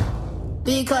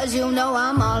 Because you know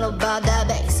I'm all about that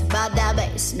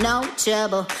bass, no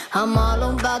trouble. I'm all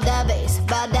about that bass,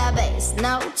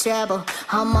 no trouble.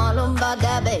 I'm all about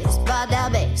that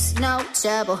bass, no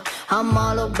trouble. I'm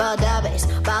all about that bass,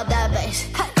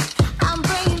 Hey, I'm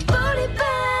bringing booty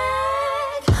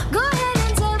back. Go ahead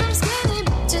and tell them skinny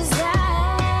bitches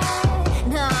that.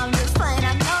 No, I'm just playing.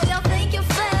 I know y'all think you're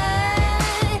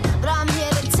fake, but I'm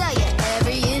here to tell you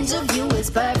every inch of you is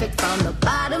perfect from the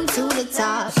bottom to the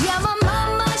top. Yeah, my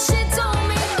mama, she told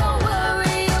me don't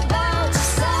worry about your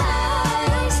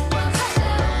size.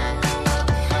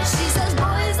 She says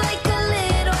boys like a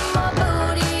little more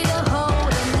booty to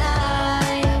hold at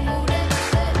night.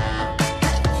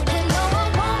 And no, I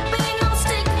won't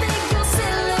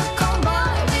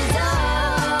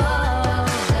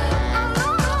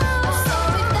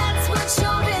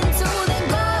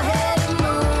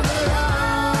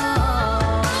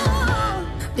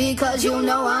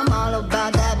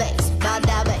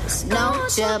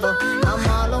trouble. I'm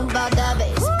all about that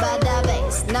bass,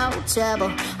 no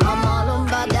trouble. I'm all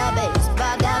about that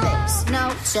bass, no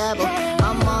trouble.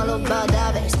 I'm all about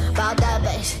that bass,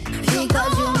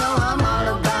 because you know I'm all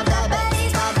about that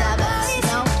bass,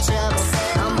 no trouble.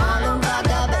 I'm all about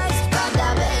that bass,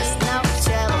 no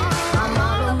trouble. I'm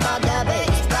all about that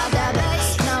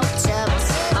bass, no trouble.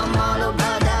 I'm all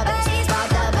about that bass,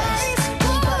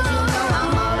 because you know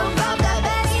I'm all about that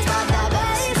bass, no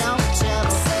trouble.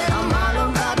 I'm all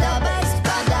about that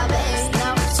bass,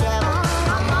 no trouble.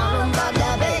 I'm all about that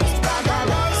bass,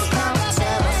 no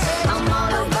trouble. I'm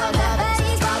all about that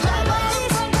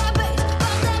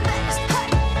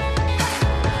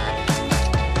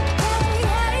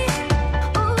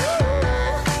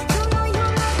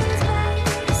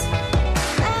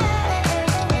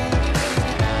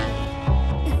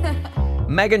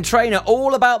Meghan Trainor,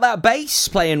 all about that bass,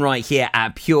 playing right here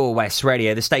at Pure West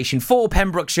Radio, the station for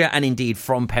Pembrokeshire and indeed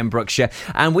from Pembrokeshire.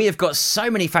 And we have got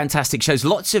so many fantastic shows,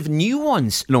 lots of new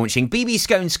ones launching. BB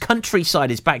Scone's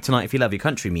Countryside is back tonight if you love your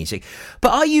country music.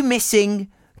 But are you missing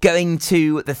going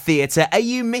to the theatre? Are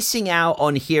you missing out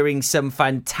on hearing some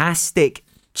fantastic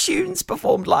tunes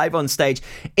performed live on stage?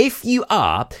 If you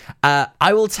are,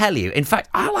 I will tell you. In fact,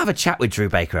 I'll have a chat with Drew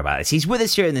Baker about this. He's with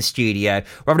us here in the studio.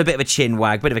 We're having a bit of a chin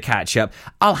wag, bit of a catch up.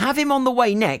 I'll have him on the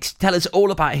way next, tell us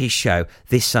all about his show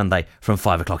this Sunday from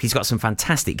 5 o'clock. He's got some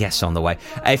fantastic guests on the way.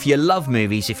 If you love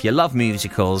movies, if you love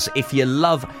musicals, if you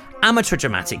love amateur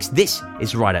dramatics, this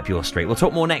is right up your street. We'll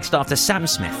talk more next after Sam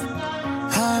Smith.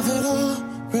 Have it all,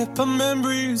 rip the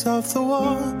memories off the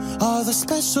wall. All the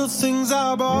special things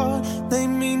I bought, they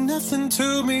mean nothing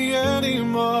to me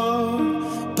anymore.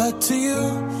 But to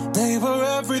you, they were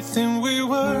everything we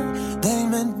were. They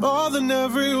meant more than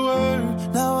every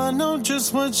word. Now I know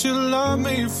just what you love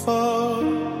me for.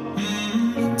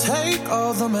 Take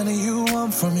all the money you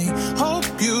want from me. Hope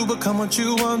you become what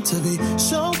you want to be.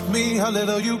 Show me how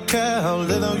little you care, how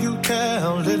little you care,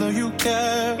 how little you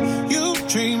care. You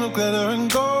dream of glitter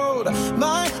and gold.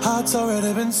 My heart's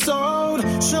already been sold.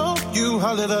 Show you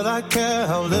how little I care,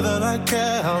 how little I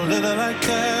care, how little I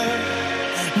care.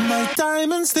 My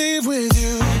diamonds leave with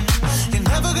you. You're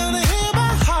never gonna hear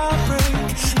my heart break.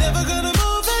 Never gonna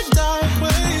move in dark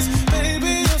ways.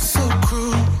 Baby, you're so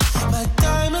cruel. My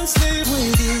diamonds leave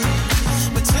with you.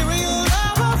 Material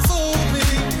never fool me.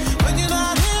 When you're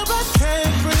not here, I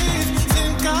can't breathe.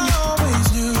 Think I always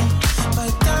knew. My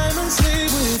diamonds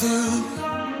leave with you.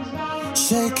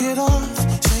 Shake it off.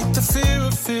 Shake the fear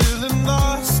of feeling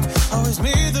lost. Always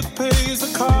me that pays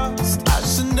the cost. I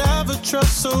should never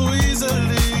trust so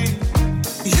easily.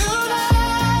 You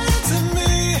lied to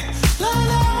me.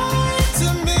 Lied to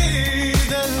me.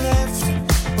 Then left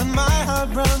with my heart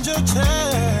round your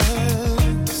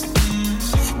chest.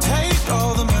 Take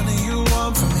all the money you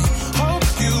want from me. Hope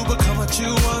you become what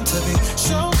you want to be.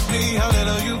 Show me how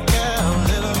little you care, how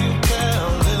little you care,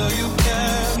 how little you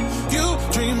care. You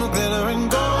dream of glitter and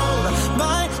gold.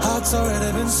 My heart's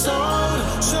already been sold.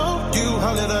 Show you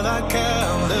how little I care,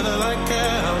 how little I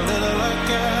care, how little I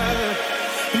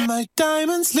care. My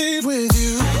diamonds leave with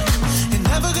you. You're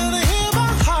never gonna hear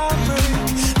my heart break.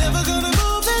 Never gonna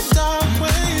move in dark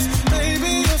ways.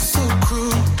 Baby, you're so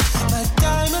cruel. My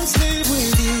diamonds leave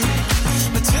with you.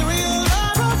 Material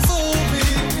never fool me.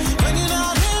 When you're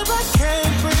not here, I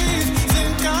can't breathe.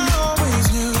 Think I always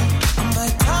knew. My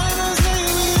diamonds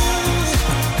leave with you.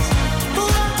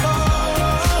 Ooh, oh,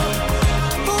 oh.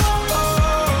 Ooh, oh,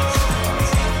 oh.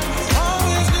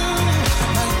 Always knew.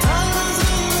 My diamonds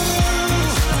leave with you.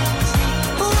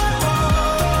 Ooh, oh, oh.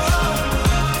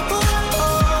 Ooh, oh,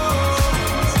 oh.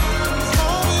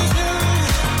 Always knew.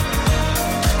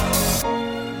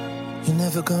 You're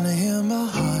never gonna hear my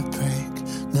heart break.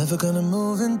 Never gonna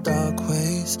move in dark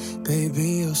ways. Baby,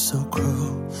 you're so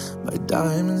cruel. My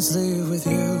diamonds leave with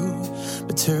you.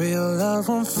 Material love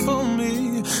won't fool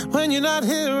me. When you're not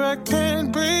here, I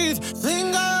can't breathe.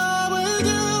 Think I always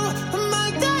do. My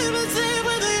diamonds leave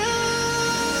with you.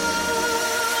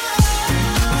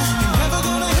 You're never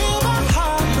gonna hear my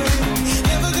heart break.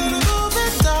 Never gonna move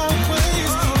in dark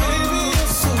ways. Baby,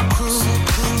 you're so cruel.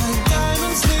 My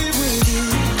diamonds leave with you.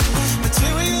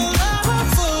 Material love won't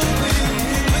fool me.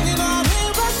 When you're not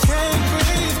here, I can't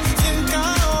breathe. Think I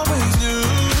always knew.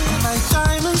 My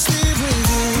diamonds leave with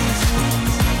you.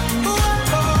 Ooh,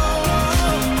 oh, oh.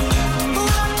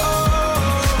 Ooh, oh, oh.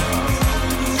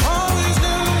 Always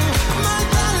knew. My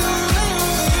diamonds leave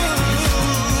with you.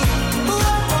 Ooh,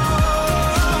 oh, oh.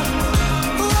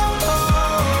 Ooh, oh,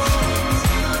 oh.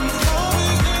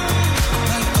 Always knew.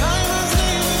 My diamonds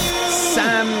leave with you.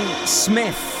 Sam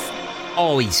Smith.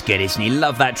 Oh, he's good, isn't he?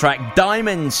 Love that track.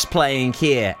 Diamonds playing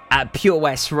here at Pure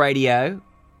West Radio.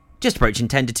 just approaching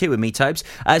 10 to 2 with me, Tobes.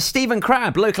 Stephen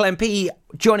Crabb, local MP,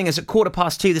 joining us at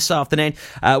 2:15 this afternoon.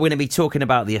 We're going to be talking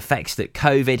about the effects that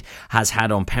COVID has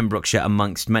had on Pembrokeshire,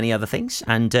 amongst many other things,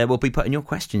 and we'll be putting your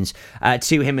questions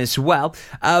to him as well.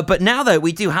 But now, though,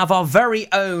 we do have our very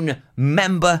own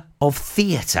member of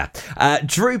theatre.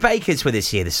 Drew Baker's with us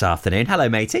here this afternoon. Hello,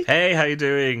 matey. Hey, how you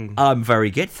doing? I'm very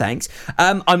good, thanks.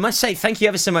 I must say, thank you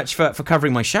ever so much for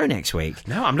covering my show next week.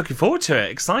 No, I'm looking forward to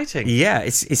it. Exciting. Yeah,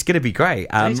 it's going to be great.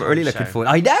 I'm really looking forward.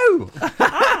 I know.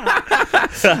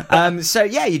 So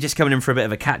yeah, you're just coming in for a bit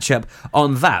of a catch up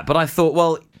on that. But I thought,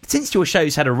 well, since your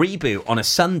show's had a reboot on a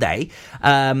Sunday,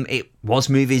 it was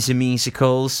movies and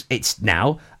musicals. It's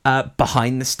now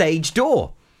behind the stage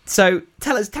door. So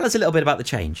tell us a little bit about the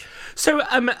change. So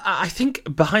I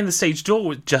think Behind the Stage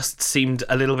Door just seemed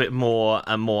a little bit more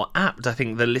apt. I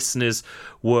think the listeners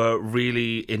were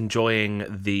really enjoying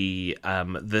the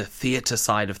theatre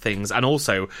side of things, and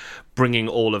also bringing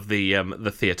all of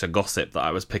the theatre gossip that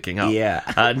I was picking up. Yeah,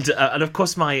 and of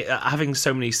course my having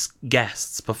so many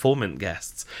guests, performance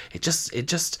guests, it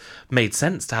just made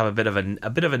sense to have a bit of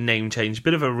a name change, a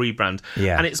bit of a rebrand.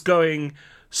 Yeah, and it's going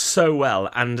so well.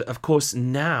 And of course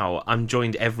now I'm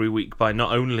joined every week by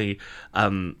not only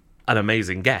an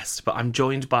amazing guest, but I'm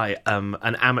joined by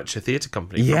an amateur theatre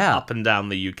company from up and down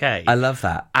the UK. I love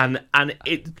that. And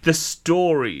the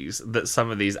stories that some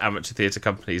of these amateur theatre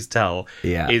companies tell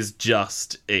is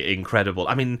just incredible.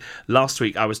 I mean, last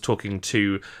week I was talking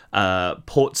to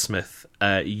Portsmouth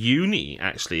Uni,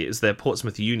 actually. It's their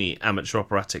Portsmouth Uni amateur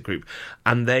operatic group,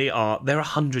 and they're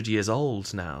 100 years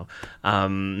old now,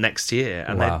 next year,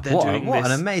 and wow. they're doing what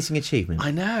this, an amazing achievement. I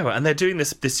know, and they're doing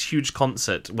this huge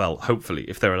concert, well, hopefully,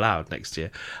 if they're allowed next year.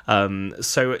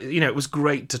 So, it was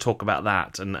great to talk about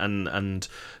that and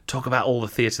talk about all the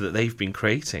theatre that they've been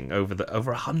creating over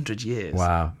 100 years.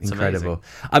 Wow, it's incredible.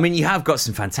 Amazing. I mean, you have got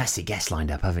some fantastic guests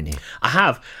lined up, haven't you? I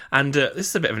have, and this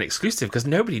is a bit of an exclusive because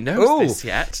nobody knows this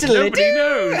yet. Nobody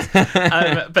knows.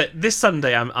 But this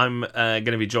Sunday, I'm going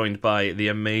to be joined by the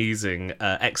amazing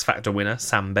X Factor winner,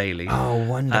 Sam Bailey. Oh,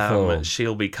 wonderful.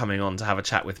 She'll be coming on to have a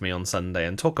chat with me on Sunday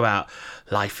and talk about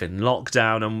life in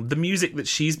lockdown and the music that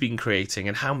she's been creating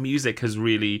and how music has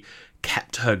really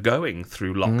kept her going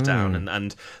through lockdown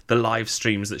and the live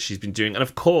streams that she's been doing. And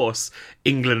of course,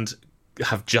 England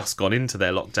have just gone into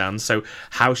their lockdown, so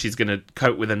how she's going to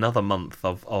cope with another month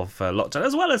of lockdown,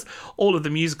 as well as all of the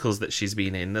musicals that she's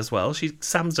been in as well.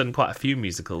 Sam's done quite a few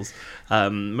musicals.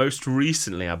 Most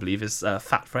recently, I believe, is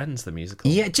Fat Friends, the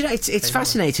musical. Yeah, do you know, it's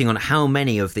fascinating on how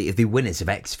many of the winners of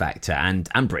X Factor and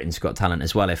Britain's Got Talent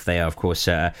as well, if they are, of course,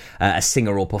 a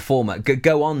singer or performer,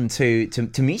 go on to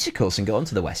musicals and go on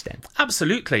to the West End.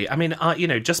 Absolutely. I mean,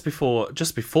 just before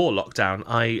lockdown,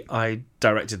 I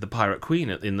directed The Pirate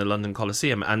Queen in the London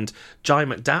Coliseum, and Jai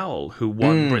McDowell, who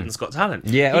won Britain's Got Talent.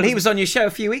 Yeah, he was on your show a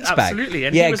few weeks back. Absolutely,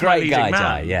 and he was great my leading guy,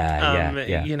 man.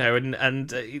 Yeah.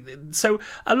 And so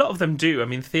a lot of them do. I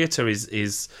mean, theatre is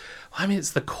it's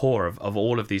the core of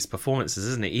all of these performances,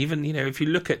 isn't it? Even, if you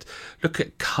look at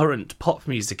current pop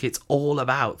music, it's all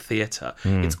about theatre.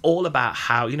 It's all about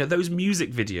how, those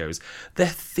music videos, they're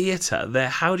theatre. They're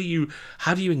how do you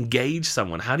engage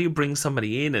someone? How do you bring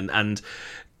somebody in and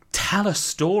tell a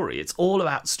story? It's all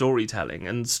about storytelling,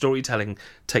 and storytelling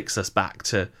takes us back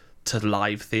to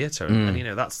live theatre,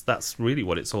 and that's really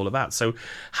what it's all about. So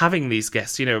having these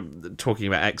guests, talking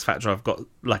about X Factor, I've got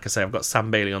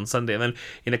Sam Bailey on Sunday, and then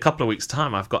in a couple of weeks'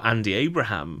 time I've got Andy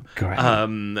Abraham,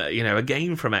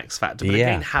 again from X Factor, but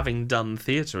again having done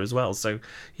theatre as well. So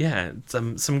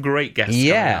some great guests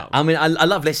coming up. I mean, I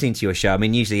love listening to your show. I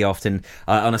mean, usually often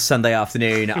on a Sunday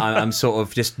afternoon I'm sort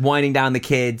of just winding down the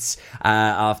kids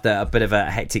after a bit of a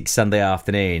hectic Sunday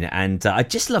afternoon, and I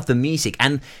just love the music,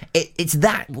 and it's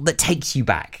that takes you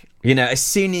back. As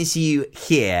soon as you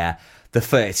hear the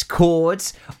first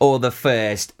chords or the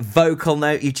first vocal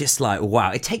note, you're just like,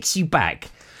 wow, it takes you back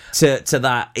to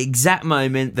that exact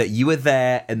moment that you were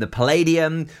there in the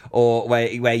Palladium, or where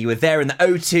you were there in the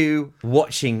O2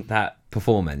 watching that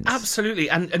performance. Absolutely.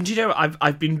 And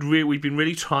we've been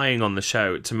really trying on the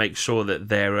show to make sure that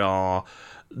there are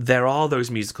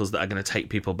those musicals that are going to take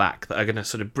people back, that are going to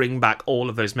sort of bring back all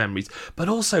of those memories, but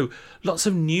also lots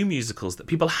of new musicals that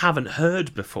people haven't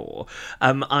heard before.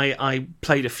 I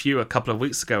played a few a couple of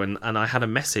weeks ago, and I had a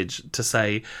message to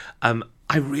say,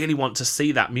 I really want to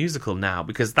see that musical now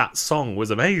because that song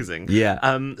was amazing.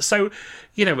 Yeah. So,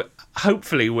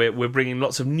 hopefully we're bringing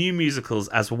lots of new musicals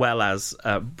as well as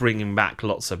bringing back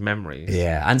lots of memories.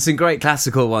 Yeah, and some great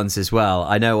classical ones as well.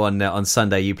 I know on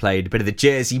Sunday you played a bit of the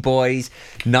Jersey Boys,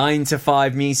 9 to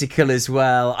 5 musical as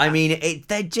well. I mean,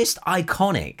 they're just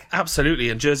iconic. Absolutely,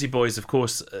 and Jersey Boys, of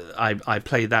course, I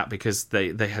played that because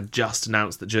they had just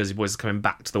announced that Jersey Boys are coming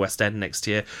back to the West End next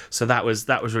year, so that was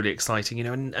really exciting, you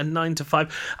know. And 9 to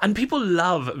 5, and people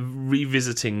love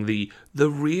revisiting the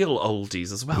real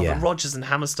oldies as well, the Rodgers and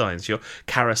Hammersteins, your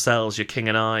Carousels, your King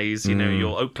and I's, you know,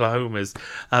 your Oklahomas,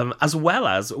 as well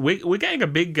as we're getting a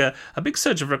big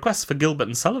surge of requests for Gilbert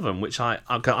and Sullivan, which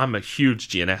I'm a huge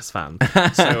GNS fan,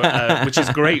 so which is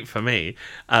great for me.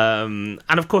 And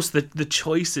of course the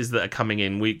choices that are coming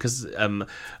in, because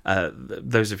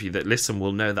those of you that listen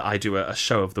will know that I do a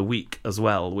show of the week as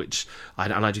well, which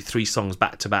I do 3 songs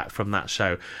back to back from that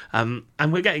show, and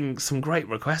we're getting some great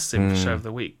requests in for show of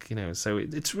the week, you know. So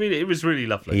it was really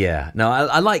lovely. Yeah, no,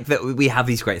 I like that we have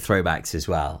these great throwbacks as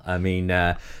well. I mean,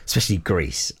 especially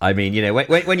Grease. I mean, you know,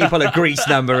 when you pull a Grease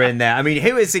number in there, I mean,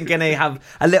 who isn't going to have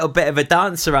a little bit of a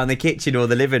dance around the kitchen or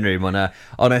the living room on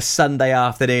a Sunday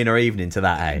afternoon or evening to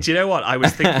that, hey? Do you know what I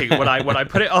was thinking when I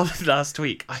put it on last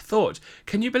week? I thought,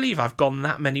 can you believe I've gone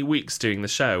that many weeks doing the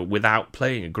show without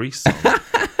playing a Grease song?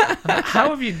 How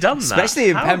have you done that?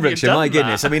 Especially in Pembrokeshire, my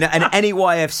goodness. I mean, any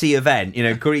YFC event, you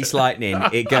know, Grease Lightning,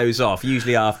 it goes off,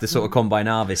 usually after sort of Combine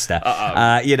Harvester.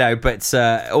 You know, but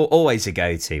always a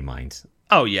go-to, mind.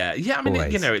 Oh yeah. I mean,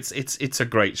 you know, it's a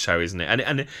great show, isn't it?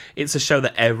 And it's a show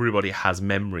that everybody has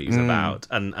memories about,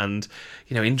 and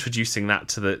you know, introducing that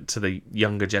to the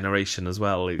younger generation as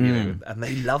well, you know, and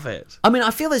they love it. I mean,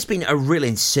 I feel there's been a real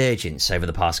insurgence over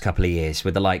the past couple of years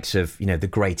with the likes of, you know, The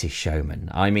Greatest Showman.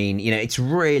 I mean, you know, it's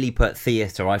really put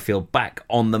theatre, I feel, back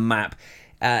on the map.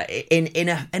 In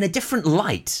a different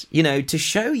light, you know, to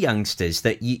show youngsters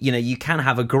that you know you can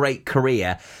have a great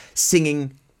career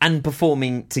singing and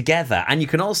performing together, and you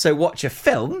can also watch a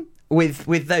film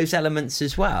with those elements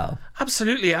as well.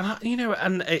 Absolutely, and you know,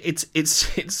 and it's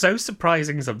so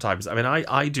surprising sometimes. I mean,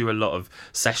 I do a lot of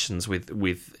sessions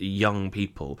with young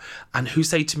people, and who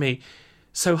say to me,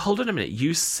 so hold on a minute,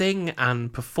 you sing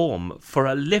and perform for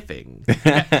a living, you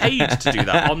get paid to do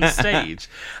that on stage,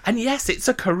 and yes, it's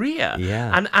a career.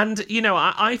 Yeah. And you know,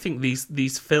 I think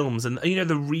these films, and you know,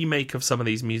 the remake of some of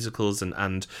these musicals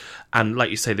and like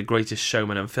you say, The Greatest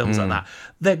Showman and films like that,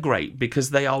 they're great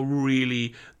because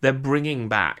they're bringing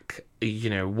back, you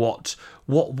know, what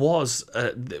was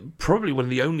probably one of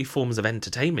the only forms of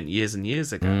entertainment years and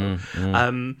years ago.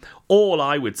 All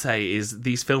I would say is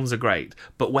these films are great,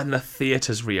 but when the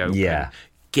theatres reopen,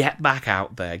 get back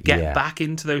out there, get back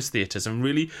into those theatres and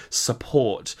really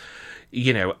support,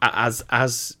 you know, as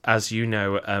you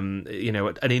know,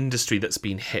 an industry that's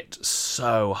been hit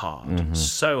so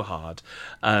hard,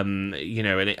 you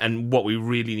know, and what we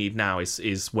really need now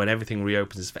is when everything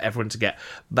reopens, is for everyone to get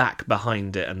back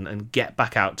behind it and get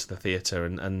back out to the theatre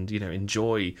and you know,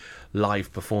 enjoy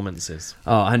live performances.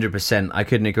 Oh, 100%. I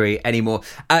couldn't agree anymore.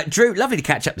 Drew, lovely to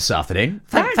catch up this afternoon.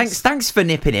 Thanks for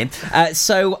nipping in.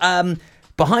 So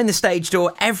behind the stage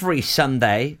door every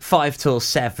Sunday, 5 till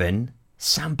 7.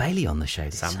 Sam Bailey on the show.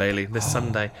 This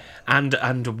Sunday.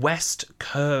 And West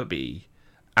Kirby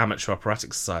Amateur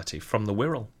Operatic Society from the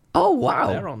Wirral. Oh, wow.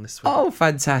 They're on this week. Oh,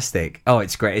 fantastic. Oh,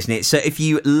 it's great, isn't it? So if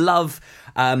you love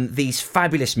these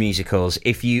fabulous musicals,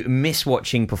 if you miss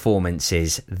watching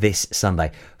performances this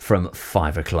Sunday from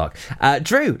 5 o'clock.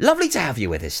 Drew, lovely to have you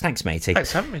with us. Thanks, matey.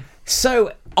 Thanks for having me.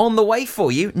 So on the way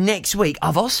for you next week,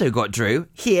 I've also got Drew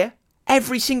here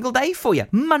every single day for you,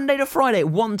 Monday to Friday,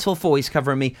 1 till 4. He's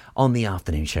covering me on the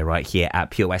afternoon show right here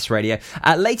at Pure West Radio.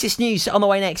 Latest news on the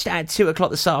way next at 2 o'clock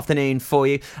this afternoon for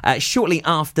you. Shortly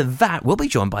after that, we'll be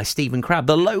joined by Stephen Crabb,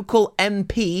 the local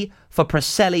MP for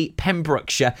Preseli,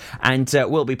 Pembrokeshire, and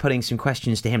we'll be putting some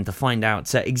questions to him to find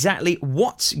out exactly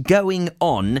what's going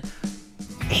on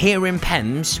here in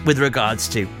Pems with regards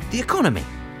to the economy,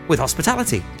 with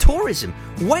hospitality, tourism.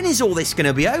 When is all this going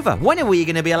to be over? When are we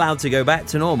going to be allowed to go back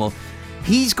to normal?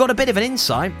 He's got a bit of an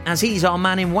insight, as he's our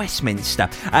man in Westminster.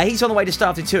 He's on the way to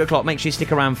start at 2 o'clock. Make sure you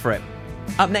stick around for it.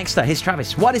 Up next, here's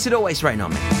Travis. Why does it always rain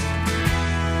on me?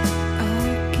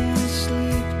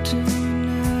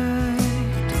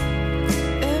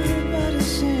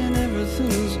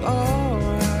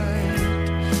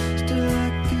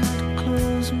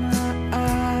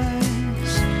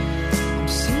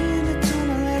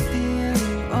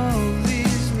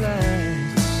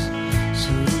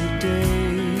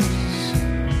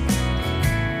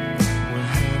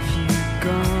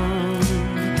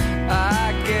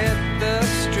 I get the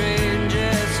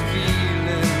strangest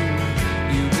feeling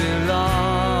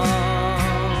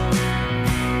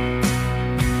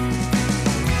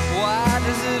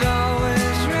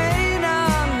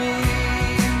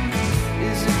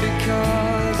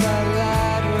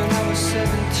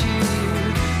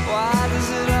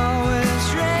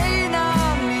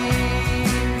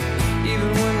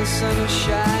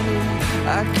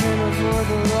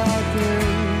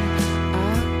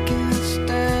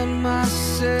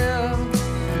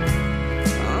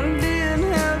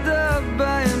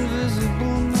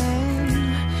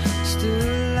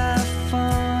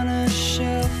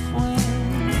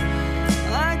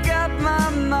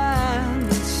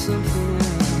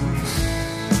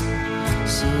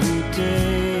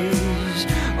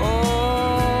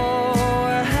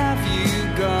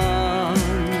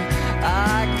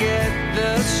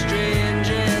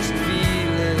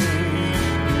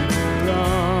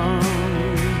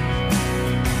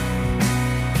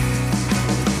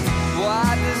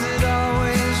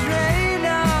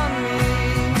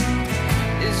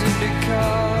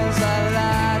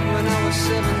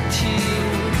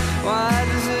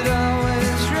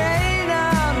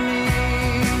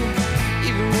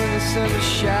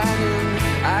shining,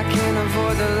 I can't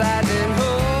avoid the lightning.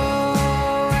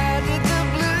 Oh, where did the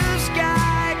blue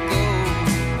sky go?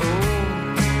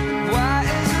 Oh, why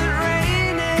is it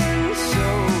raining so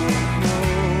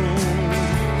cold?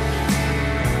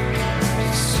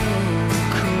 It's so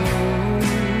cold.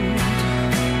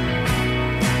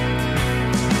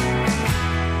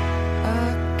 I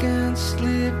can't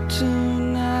sleep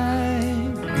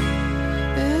tonight.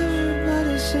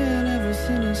 Everybody's saying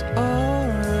everything is alright.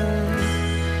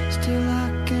 Still I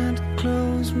can't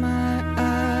close my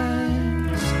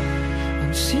eyes.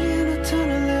 I'm seeing a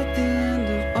tunnel at the end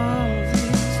of all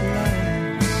these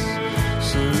lights.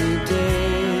 Sunny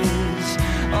days.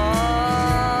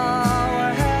 Oh,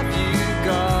 where have you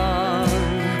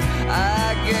gone? I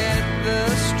get the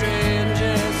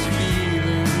strangest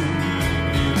feeling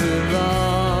you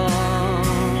belong.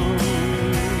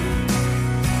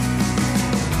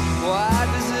 Why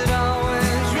does it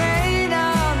always rain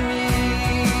on me?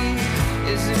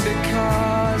 Is it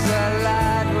because I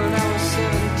lied when I was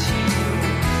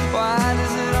 17? Why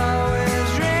does it always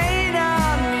rain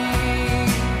on me?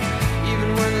 Even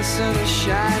when the sun is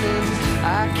shining,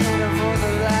 I can't avoid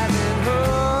the lightning.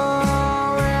 Oh,